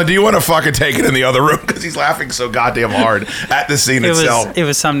like, Dylan, do you want to fucking take it in the other room? Because he's laughing so goddamn hard at the scene itself. It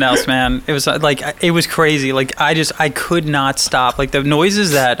was something else, man. It was like, it was crazy. Like I could not stop. Like the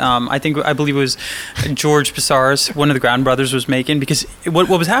noises that I believe it was George Pissarros, one of the Ground Brothers, was making. Because what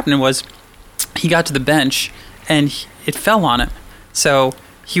was happening was he got to the bench and it fell on him. So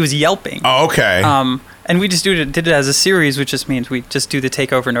he was yelping. Oh, okay. And we just did it as a series, which just means we just do the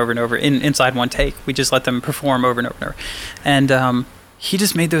take over and over and over inside one take. We just let them perform over and over and over. And he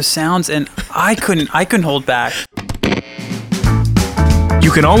just made those sounds, and I couldn't hold back.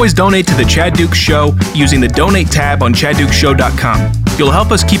 You can always donate to the Chad Dukes Show using the donate tab on ChadDukesShow.com. You'll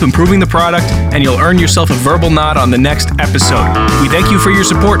help us keep improving the product, and you'll earn yourself a verbal nod on the next episode. We thank you for your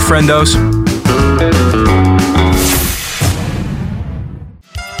support, friendos.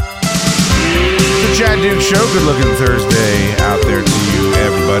 Chad Dukes Show. Good looking Thursday out there to you,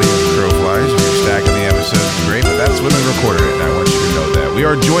 everybody. As the crow flies, we're stacking the episodes. Great, but that's when we recorded it, and I want you to know that. We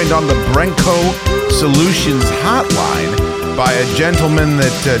are joined on the Brenco Solutions hotline by a gentleman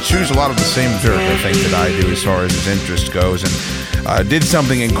that chews a lot of the same dirt, I think, that I do as far as his interest goes, and did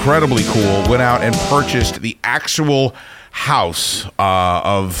something incredibly cool. Went out and purchased the actual house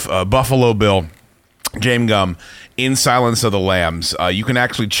of Buffalo Bill James Gum in Silence of the Lambs. You can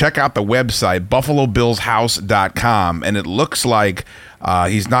actually check out the website, buffalobillshouse.com, and it looks like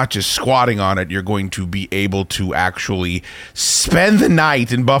he's not just squatting on it. You're going to be able to actually spend the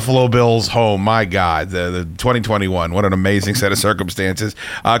night in Buffalo Bill's home. My God, the 2021. What an amazing set of circumstances.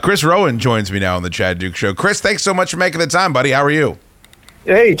 Chris Rowan joins me now on the Chad Dukes Show. Chris, thanks so much for making the time, buddy. How are you?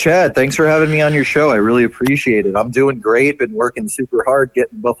 Hey, Chad. Thanks for having me on your show. I really appreciate it. I'm doing great. Been working super hard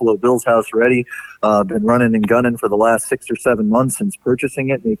getting Buffalo Bill's house ready. Been running and gunning for the last 6 or 7 months since purchasing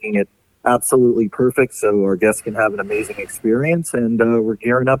it, making it absolutely perfect so our guests can have an amazing experience, and we're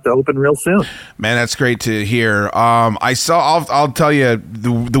gearing up to open real soon. Man, that's great to hear. I'll tell you,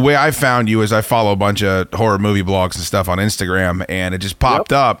 the way I found you is I follow a bunch of horror movie blogs and stuff on Instagram, and it just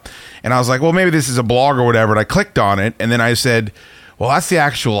popped up, and I was like, well, maybe this is a blog or whatever, and I clicked on it, and then I said, well, that's the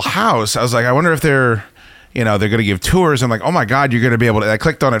actual house. I was like, I wonder if they're going to give tours. I'm like, oh my God, you're going to be able to. And I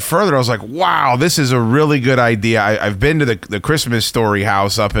clicked on it further. I was like, wow, this is a really good idea. I've been to the Christmas Story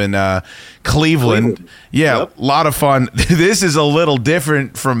house up in Cleveland. Yeah, a lot of fun. This is a little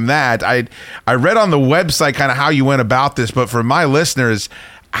different from that. I read on the website kind of how you went about this, but for my listeners,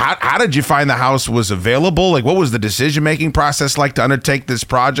 how did you find the house was available? Like, what was the decision-making process like to undertake this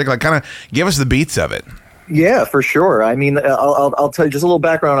project? Like, kind of give us the beats of it. Yeah, for sure. I mean, I'll tell you just a little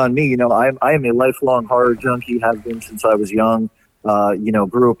background on me. You know, I am a lifelong horror junkie, have been since I was young.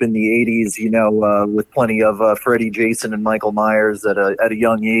 Grew up in the 80s, with plenty of Freddy, Jason, and Michael Myers at a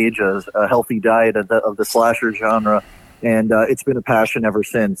young age, a healthy diet of the slasher genre. And it's been a passion ever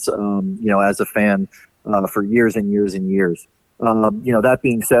since, as a fan for years and years and years. That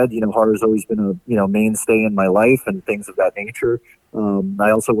being said, horror has always been a mainstay in my life and things of that nature.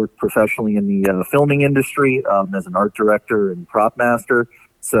 I also work professionally in the filming industry as an art director and prop master.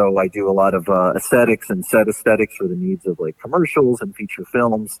 So I do a lot of aesthetics and set aesthetics for the needs of like commercials and feature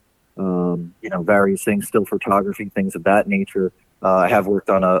films, various things, still photography, things of that nature. I have worked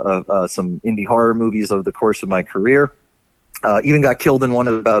on some indie horror movies over the course of my career. Even got killed in one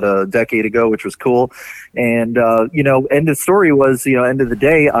about a decade ago, which was cool. And, end of story was, end of the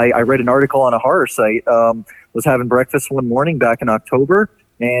day, I read an article on a horror site, was having breakfast one morning back in October,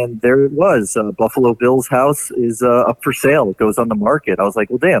 and there it was. Buffalo Bill's house is up for sale. It goes on the market. I was like,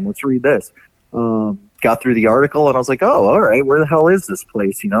 well, damn, let's read this. Got through the article, and I was like, oh, all right, where the hell is this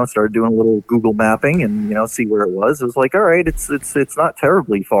place? Started doing a little Google mapping and, see where it was. It was like, all right, it's not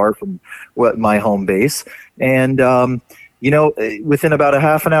terribly far from my home base. And, within about a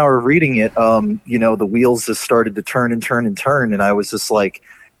half an hour of reading it, the wheels just started to turn and turn and turn. And I was just like,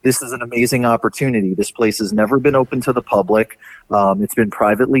 this is an amazing opportunity. This place has never been open to the public. It's been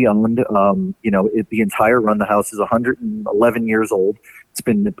privately owned. The entire run, the house is 111 years old. It's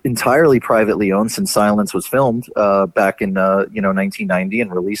been entirely privately owned since Silence was filmed back in 1990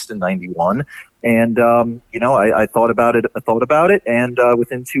 and released in 91. And I thought about it, and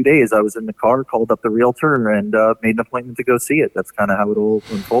within 2 days, I was in the car, called up the realtor, and made an appointment to go see it. That's kind of how it all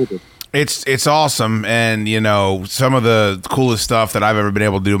unfolded. It's awesome, and some of the coolest stuff that I've ever been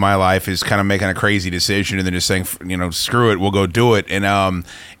able to do in my life is kind of making a crazy decision and then just saying, screw it, we'll go do it. And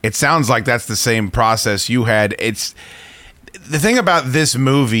it sounds like that's the same process you had. The thing about this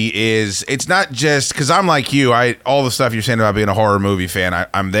movie is it's not just because I'm like you. All the stuff you're saying about being a horror movie fan,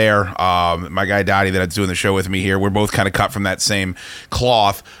 I'm there. My guy Dottie that's doing the show with me here, we're both kind of cut from that same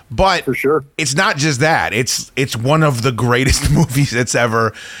cloth. But for sure, it's not just that. It's one of the greatest movies that's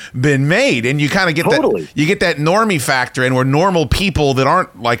ever been made, and you kind of get that normie factor, and we're normal people that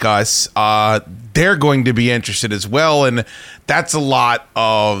aren't like us. They're going to be interested as well, and that's a lot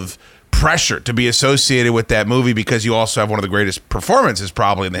of pressure to be associated with that movie because you also have one of the greatest performances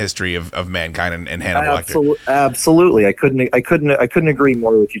probably in the history of mankind and Hannibal Lecter. Absolutely. I couldn't agree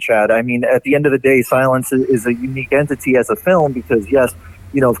more with you, Chad. I mean, at the end of the day, Silence is a unique entity as a film because, yes,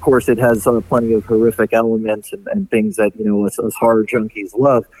 of course it has plenty of horrific elements and things that, us horror junkies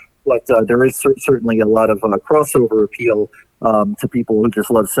love. But there is certainly a lot of crossover appeal to people who just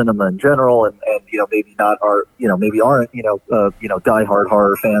love cinema in general, and maybe not are maybe aren't diehard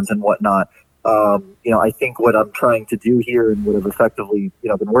horror fans and whatnot. I think what I'm trying to do here and what I've effectively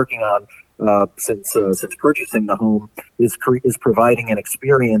been working on since purchasing the home is providing an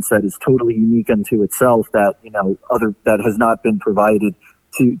experience that is totally unique unto itself that that has not been provided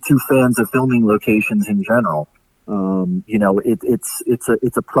to fans of filming locations in general.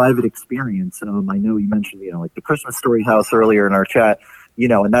 It's a private experience. I know you mentioned, like the Christmas Story house earlier in our chat,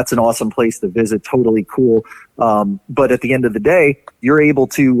 and that's an awesome place to visit. Totally cool. But at the end of the day, you're able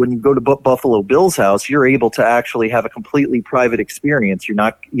to, when you go to Buffalo Bill's house, you're able to actually have a completely private experience. You're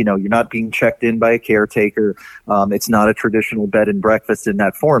not being checked in by a caretaker. It's not a traditional bed and breakfast in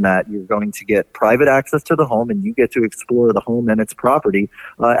that format. You're going to get private access to the home, and you get to explore the home and its property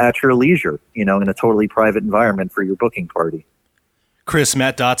at your leisure, in a totally private environment for your booking party. Chris,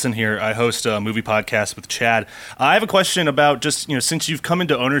 Matt Dotson here. I host a movie podcast with Chad. I have a question about just, since you've come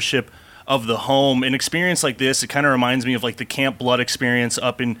into ownership of the home, an experience like this, it kind of reminds me of like the Camp Blood experience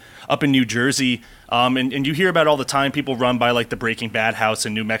up in New Jersey. And you hear about all the time people run by like the Breaking Bad house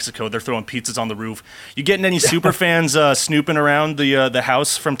in New Mexico. They're throwing pizzas on the roof. You getting any super fans snooping around the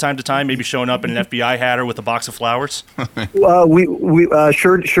house from time to time, maybe showing up in an FBI hat or with a box of flowers? We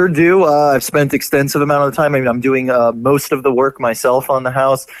sure do. I've spent extensive amount of time. I mean, I'm doing most of the work myself on the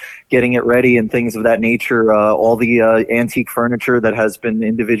house, getting it ready and things of that nature. All the antique furniture that has been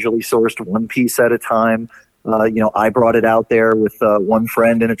individually sourced one piece at a time. I brought it out there with one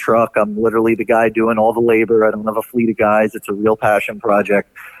friend in a truck. I'm literally the guy doing all the labor. I don't have a fleet of guys. It's a real passion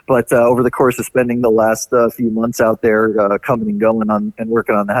project. But over the course of spending the last few months out there coming and going on and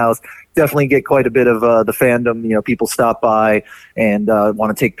working on the house, definitely get quite a bit of the fandom. People stop by and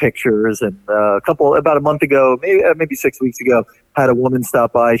want to take pictures. And about a month ago, maybe 6 weeks ago, had a woman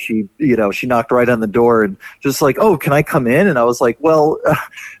stop by. She knocked right on the door and just like, "Oh, can I come in?" And I was like, "Well,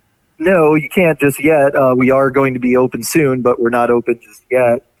 no, you can't just yet. We are going to be open soon, but we're not open just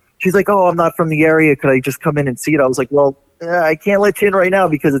yet." She's like, "Oh, I'm not from the area. Could I just come in and see it?" I was like, "Well, I can't let you in right now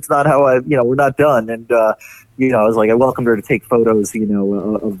because it's not how we're not done." And, I was like, I welcomed her to take photos,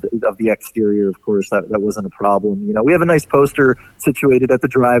 of the exterior. Of course, that wasn't a problem. We have a nice poster situated at the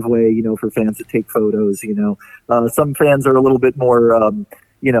driveway, for fans to take photos. Some fans are a little bit more,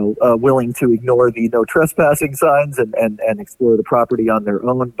 willing to ignore the no trespassing signs and explore the property on their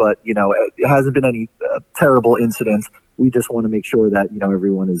own. But, it hasn't been any terrible incidents. We just want to make sure that,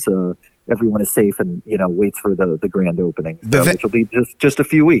 everyone is safe and, waits for the grand opening, which will be just a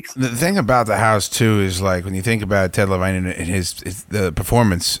few weeks. The thing about the house, too, is like when you think about Ted Levine and the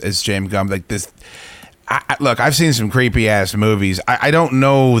performance as James Gunn, like this. Look, I've seen some creepy ass movies. I don't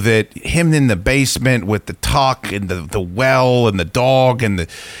know that him in the basement with the tuck and the well and the dog and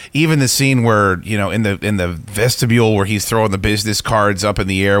even the scene where in the vestibule where he's throwing the business cards up in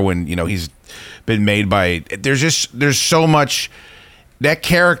the air when he's been made by. There's so much. That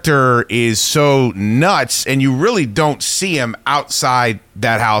character is so nuts, and you really don't see him outside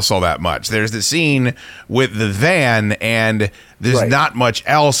that house all that much. There's the scene with the van, and there's not much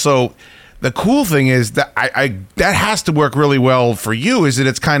else. So the cool thing is that that has to work really well for you, is that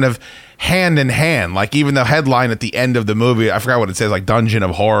it's kind of hand in hand. Like even the headline at the end of the movie, I forgot what it says, like Dungeon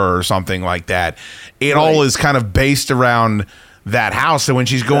of Horror or something like that. It all is kind of based around that house. So when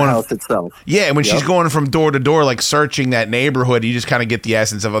she's going, the house itself. Yeah, and when she's going from door to door, like searching that neighborhood, you just kind of get the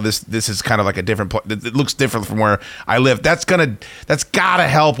essence of, this is kind of like a different it looks different from where I live. That's gotta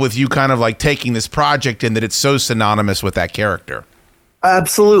help with you kind of like taking this project in that it's so synonymous with that character.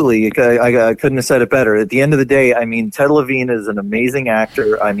 Absolutely. I couldn't have said it better. At the end of the day, I mean, Ted Levine is an amazing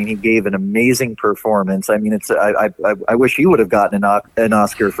actor. I mean, he gave an amazing performance. I mean, I wish he would have gotten an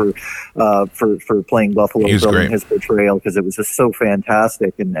Oscar for playing Buffalo Bill in his portrayal, because it was just so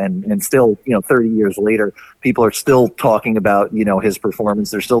fantastic. And still, 30 years later, people are still talking about, his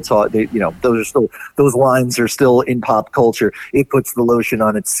performance. They're still those lines are still in pop culture. It puts the lotion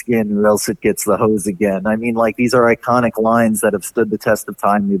on its skin, or else it gets the hose again. I mean, like, these are iconic lines that have stood the test of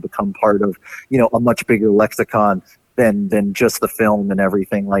time. They become part of a much bigger lexicon than just the film and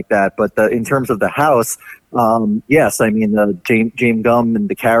everything like that. But in terms of the house, yes, I mean, James Gumb and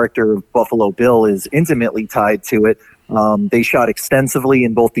the character of Buffalo Bill is intimately tied to it. They shot extensively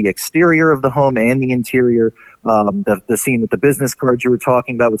in both the exterior of the home and the interior. The scene with the business cards you were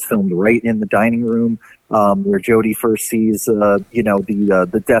talking about was filmed right in the dining room, where Jody first sees,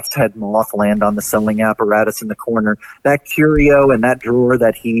 the death's head moth land on the selling apparatus in the corner. That curio and that drawer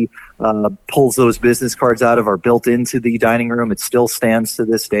that he pulls those business cards out of are built into the dining room. It still stands to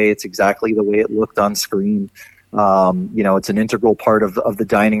this day. It's exactly the way it looked on screen. It's an integral part of the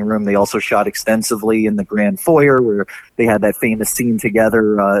dining room. They also shot extensively in the grand foyer, where they had that famous scene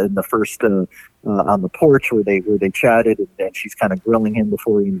together in the first on the porch where they chatted, and she's kind of grilling him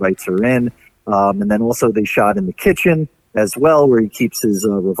before he invites her in. And then also they shot in the kitchen as well, where he keeps his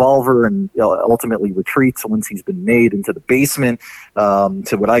revolver and ultimately retreats once he's been made into the basement,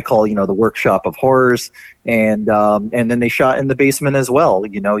 to what I call, the workshop of horrors. And then they shot in the basement as well.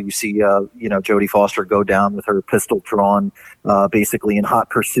 You see, Jodie Foster go down with her pistol drawn, basically in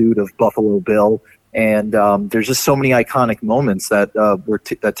hot pursuit of Buffalo Bill. And there's just so many iconic moments that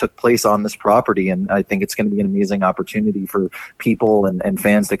that took place on this property, and I think it's going to be an amazing opportunity for people and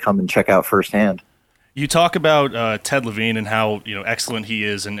fans to come and check out firsthand. You talk about Ted Levine and how excellent he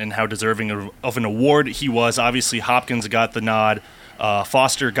is, and how deserving of an award he was. Obviously, Hopkins got the nod,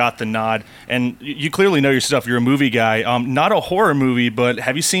 Foster got the nod, and you clearly know your stuff. You're a movie guy. Not a horror movie, but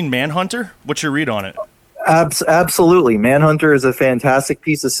have you seen Manhunter? What's your read on it? Absolutely. Manhunter is a fantastic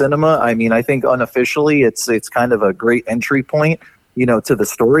piece of cinema. I mean, I think unofficially it's kind of a great entry point, to the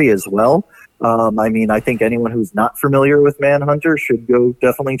story as well. I mean, I think anyone who's not familiar with Manhunter should go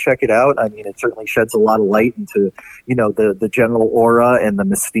definitely check it out. I mean, it certainly sheds a lot of light into, the general aura and the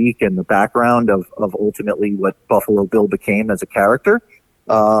mystique and the background of ultimately what Buffalo Bill became as a character.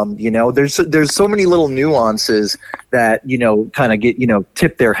 There's so many little nuances that, kind of get,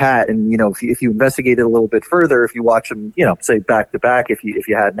 tip their hat. And, if you investigate it a little bit further, if you watch them, say back to back, if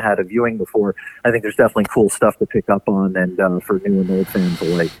you hadn't had a viewing before, I think there's definitely cool stuff to pick up on, and for new and old fans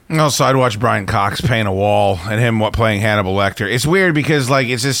alike. Also, I'd watch Brian Cox paint a wall and him playing Hannibal Lecter. It's weird because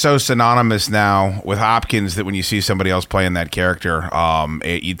it's just so synonymous now with Hopkins that when you see somebody else playing that character,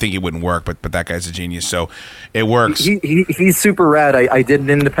 you'd think it wouldn't work, but that guy's a genius, so it works. He's super rad. I did an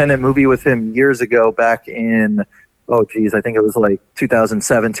independent movie with him years ago, back in I think it was like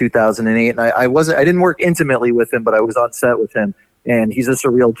 2007, 2008, and I didn't work intimately with him, but I was on set with him, and he's just a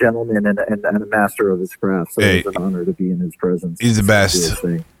real gentleman and a master of his craft, so it was an honor to be in his presence. He's the best.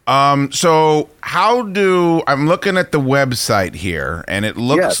 So I'm looking at the website here, and it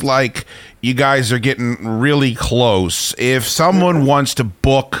looks like you guys are getting really close. If someone wants to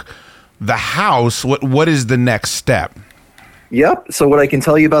book the house, what is the next step? Yep. So what I can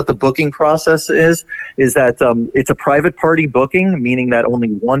tell you about the booking process is that it's a private party booking, meaning that only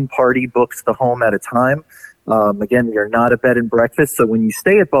one party books the home at a time. Again, we are not a bed and breakfast, so when you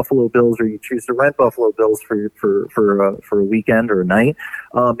stay at Buffalo Bill's or you choose to rent Buffalo Bill's for a weekend or a night,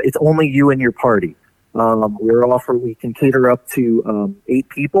 it's only you and your party. We can cater up to 8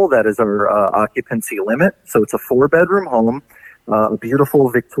 people. That is our occupancy limit. So it's a 4-bedroom home. A beautiful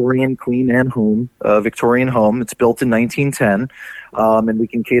Victorian Queen Anne home, Victorian home. It's built in 1910, and we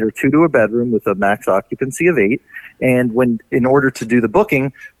can cater 2 to a bedroom with a max occupancy of 8. And in order to do the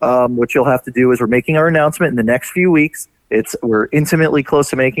booking, what you'll have to do is we're making our announcement in the next few weeks. We're intimately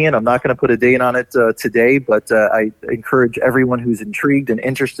close to making it. I'm not going to put a date on it today, but I encourage everyone who's intrigued and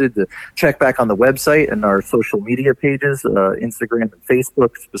interested to check back on the website and our social media pages, Instagram and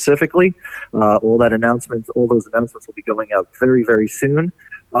Facebook specifically. All those announcements will be going out very, very soon.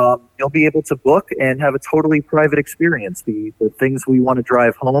 You'll be able to book and have a totally private experience. The things we want to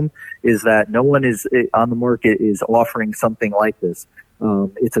drive home is that no one is on the market is offering something like this.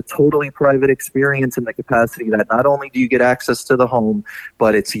 It's a totally private experience in the capacity that not only do you get access to the home,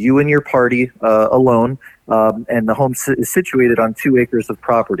 but it's you and your party alone, and the home is situated on 2 acres of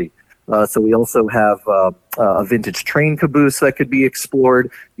property. So we also have a vintage train caboose that could be explored.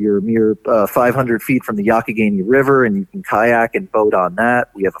 You're mere 500 feet from the Youghiogheny River, and you can kayak and boat on that.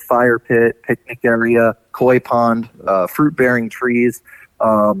 We have a fire pit, picnic area, koi pond, fruit-bearing trees,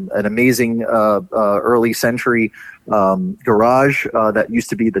 an amazing early century garage that used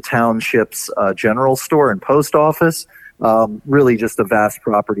to be the township's general store and post office. Really just a vast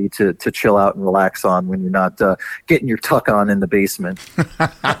property to chill out and relax on when you're not getting your tuck on in the basement.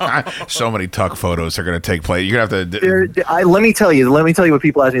 So many tuck photos are going to take place. You're going to have to... let me tell you what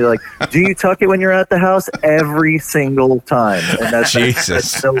people ask me. They're like, do you tuck it when you're at the house? Every single time. And that's,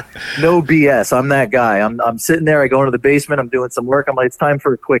 Jesus. That's no BS. I'm that guy. I'm sitting there. I go into the basement. I'm doing some work. I'm like, it's time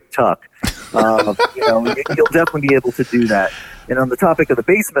for a quick tuck. You'll definitely be able to do that. And on the topic of the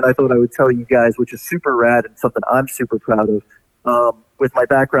basement, I thought I would tell you guys, which is super rad and something I'm super proud of. With my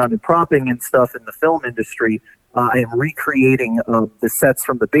background in propping and stuff in the film industry, I am recreating the sets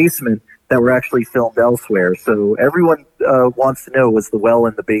from the basement that were actually filmed elsewhere. So everyone wants to know was the well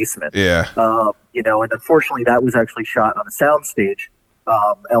in the basement. Yeah. And unfortunately that was actually shot on a soundstage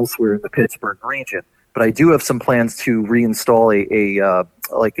elsewhere in the Pittsburgh region. But I do have some plans to reinstall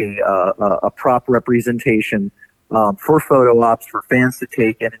a prop representation for photo ops for fans to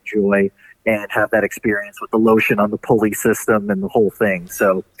take and enjoy and have that experience with the lotion on the pulley system and the whole thing.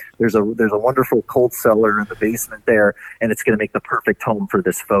 So there's a wonderful cold cellar in the basement there, and it's going to make the perfect home for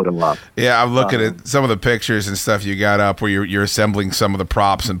this photo op. Yeah, I'm looking at some of the pictures and stuff you got up where you're assembling some of the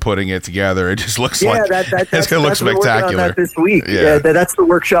props and putting it together. It just looks like it's going to look spectacular. That this week. Yeah. That's the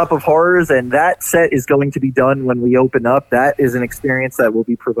Workshop of Horrors, and that set is going to be done when we open up. That is an experience that will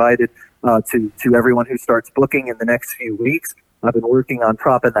be provided to everyone who starts booking in the next few weeks. I've been working on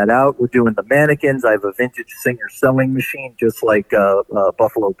propping that out. We're doing the mannequins. I have a vintage Singer sewing machine, just like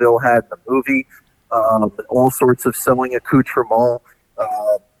Buffalo Bill had in the movie. All sorts of sewing accoutrements.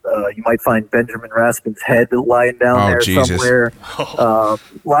 You might find Benjamin Raspin's head lying down there somewhere.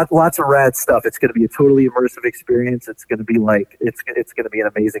 Lots of rad stuff. It's going to be a totally immersive experience. It's going to be it's going to be an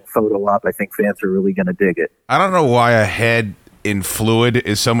amazing photo op. I think fans are really going to dig it. I don't know why a head in fluid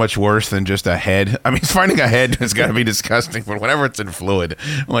is so much worse than just a head. I mean, finding a head is got to be disgusting, but whenever it's in fluid,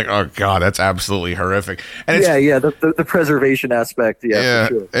 I'm like, oh god, that's absolutely horrific. And the preservation aspect, for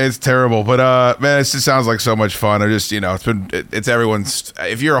sure. It's terrible, but man, it just sounds like so much fun. I just, it's everyone's.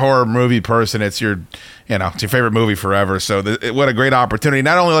 If you're a horror movie person, it's your favorite movie forever. So what a great opportunity.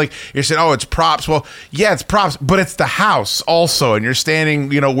 Not only like you're saying, oh, it's props. Well, yeah, it's props, but it's the house also, and you're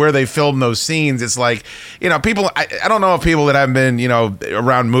standing, where they filmed those scenes. It's like, people. I don't know if people that haven't been,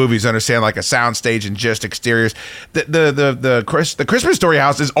 around movies understand like a soundstage and just exteriors. The Christmas Story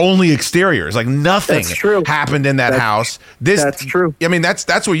house is only exteriors. Like nothing happened in that house. That's true. I mean,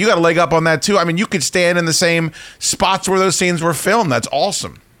 that's where you got a leg up on that too. I mean, you could stand in the same spots where those scenes were filmed. That's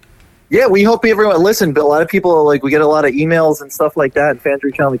awesome. Yeah, we hope everyone listen. But a lot of people we get a lot of emails and stuff like that, and fans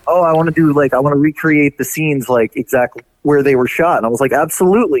reach out like, "Oh, I want to recreate the scenes exactly where they were shot." And I was like,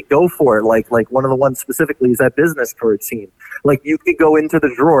 "Absolutely, go for it!" Like one of the ones specifically is that business card scene. Like you could go into the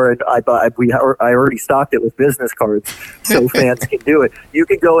drawer, and I already stocked it with business cards, so fans can do it. You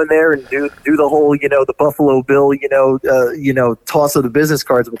could go in there and do the whole the Buffalo Bill toss of the business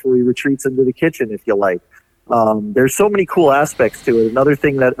cards before he retreats into the kitchen if you like. There's so many cool aspects to it. Another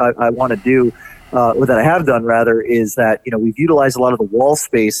thing that I want to do, or that I have done rather, is that we've utilized a lot of the wall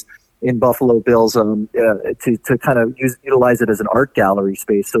space in Buffalo Bills to kind of utilize it as an art gallery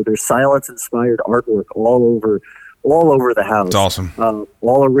space. So there's silence-inspired artwork all over the house. It's awesome.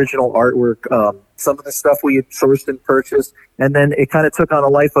 All original artwork. Some of the stuff we had sourced and purchased, and then it kind of took on a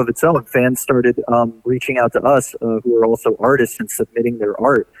life of its own. Fans started reaching out to us, who are also artists, and submitting their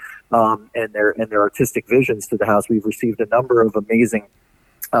art. And their artistic visions to the house. We've received a number of amazing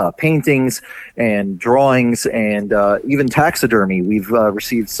paintings and drawings and even taxidermy. We've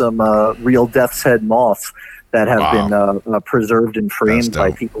received some real death's head moths that have been preserved and framed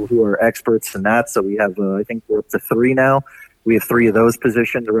by people who are experts in that. So we have, I think we're up to 3 now. We have 3 of those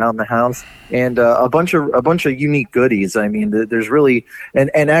positioned around the house, and a bunch of unique goodies. I mean, there's really,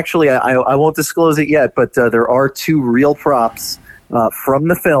 and actually, I won't disclose it yet, but there are 2 real props from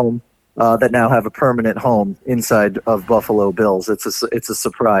the film that now have a permanent home inside of Buffalo Bills. It's a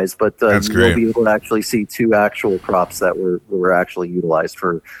surprise, but you'll be able to actually see 2 actual props that were actually utilized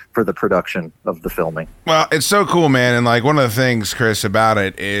for the production of the filming. Well, it's so cool, man. And like one of the things, Chris, about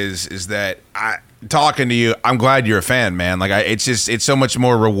it is that talking to you, I'm glad you're a fan, man. Like it's so much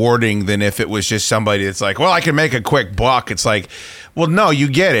more rewarding than if it was just somebody that's like, well, I can make a quick buck. It's like, Well, no, you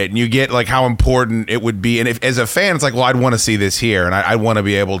get it, and you get like how important it would be. And if as a fan, it's like, well, I'd want to see this here, and I want to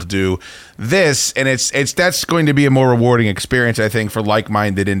be able to do this, and that's going to be a more rewarding experience, I think, for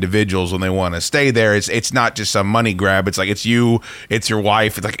like-minded individuals when they want to stay there. It's not just some money grab. It's like it's you, it's your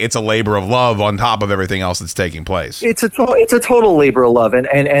wife. It's like it's a labor of love on top of everything else that's taking place. It's a total labor of love,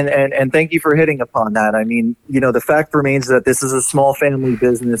 and thank you for hitting upon that. I mean, the fact remains that this is a small family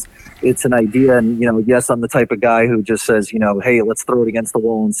business. It's an idea, and yes, I'm the type of guy who just says, hey, let's throw it against the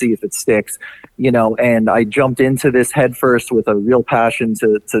wall and see if it sticks. And I jumped into this head first with a real passion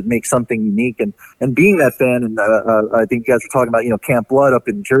to make something unique, and being that fan, and I think you guys were talking about Camp Blood up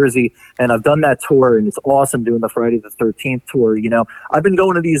in Jersey, and I've done that tour, and it's awesome doing the Friday the 13th tour. I've been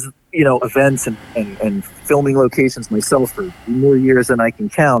going to these events and filming locations myself for more years than I can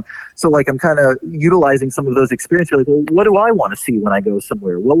count. So like I'm kind of utilizing some of those experiences. Like, well, what do I want to see when I go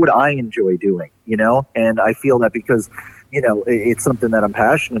somewhere? What would I enjoy doing? And I feel that because it's something that I'm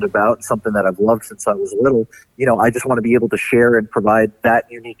passionate about, something that I've loved since I was little. I just want to be able to share and provide that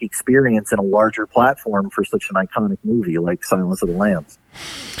unique experience in a larger platform for such an iconic movie like Silence of the Lambs.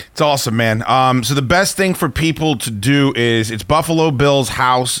 It's awesome, man. So the best thing for people to do is it's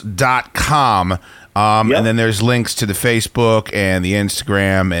buffalobillshouse.com. And then there's links to the Facebook and the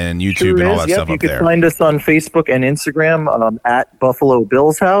Instagram and YouTube and all that stuff up there. You can find us on Facebook and Instagram at Buffalo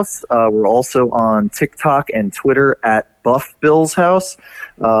Bills House. We're also on TikTok and Twitter at Buff Bills House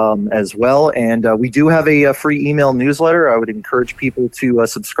as well. And we do have a free email newsletter. I would encourage people to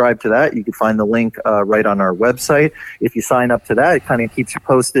subscribe to that. You can find the link right on our website. If you sign up to that, it kind of keeps you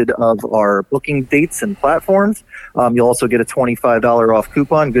posted of our booking dates and platforms. You'll also get a $25 off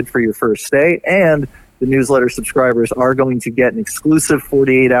coupon, good for your first stay. And the newsletter subscribers are going to get an exclusive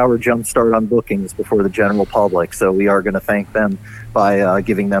 48-hour jump start on bookings before the general public. So we are going to thank them by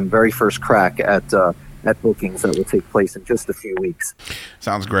giving them very first crack at bookings that will take place in just a few weeks.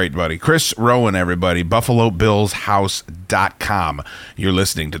 Sounds great, buddy. Chris Rowan, everybody. BuffaloBillsHouse.com. You're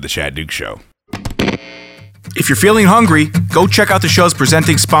listening to The Chad Dukes Show. If you're feeling hungry, go check out the show's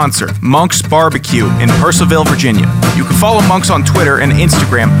presenting sponsor, Monk's Barbecue in Purcellville, Virginia. You can follow Monk's on Twitter and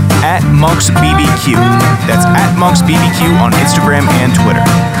Instagram at MonksBBQ. That's at MonksBBQ on Instagram and Twitter.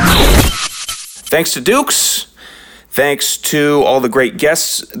 Thanks to Dukes. Thanks to all the great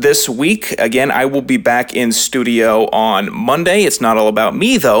guests this week. Again, I will be back in studio on Monday. It's not all about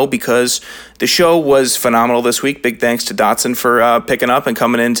me, though, because the show was phenomenal this week. Big thanks to Dotson for picking up and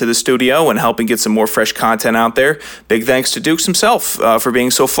coming into the studio and helping get some more fresh content out there. Big thanks to Dukes himself for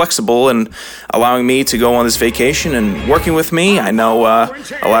being so flexible and allowing me to go on this vacation and working with me. I know a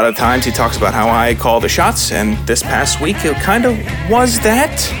lot of times he talks about how I call the shots, and this past week it kind of was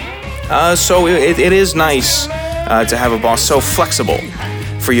that. So it is nice to have a boss so flexible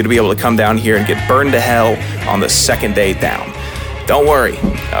for you to be able to come down here and get burned to hell on the second day down. Don't worry.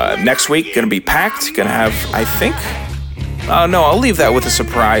 Next week, going to be packed. Going to have, I think... no, I'll leave that with a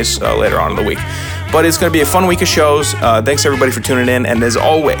surprise later on in the week. But it's going to be a fun week of shows. Thanks, everybody, for tuning in. And as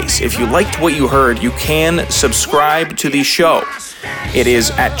always, if you liked what you heard, you can subscribe to the show. It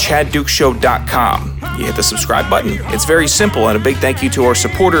is at ChadDukesShow.com. You hit the subscribe button. It's very simple, and a big thank you to our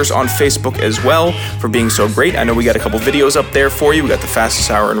supporters on Facebook as well for being so great. I know we got a couple videos up there for you. We got the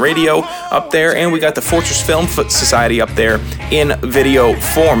Fastest Hour in Radio up there, and we got the Fortress Film Society up there in video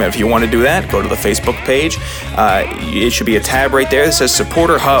form. And if you want to do that, go to the Facebook page. It should be a tab right there that says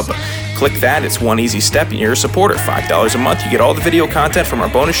Supporter Hub. Click that. It's one easy step, and you're a supporter. $5 a month. You get all the video content from our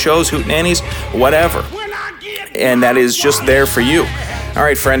bonus shows, hootenannies, whatever. And that is just there for you. All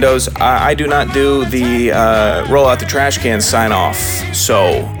right, friendos, I do not do the roll out the trash can sign off, so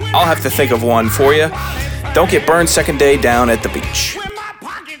I'll have to think of one for you. Don't get burned second day down at the beach.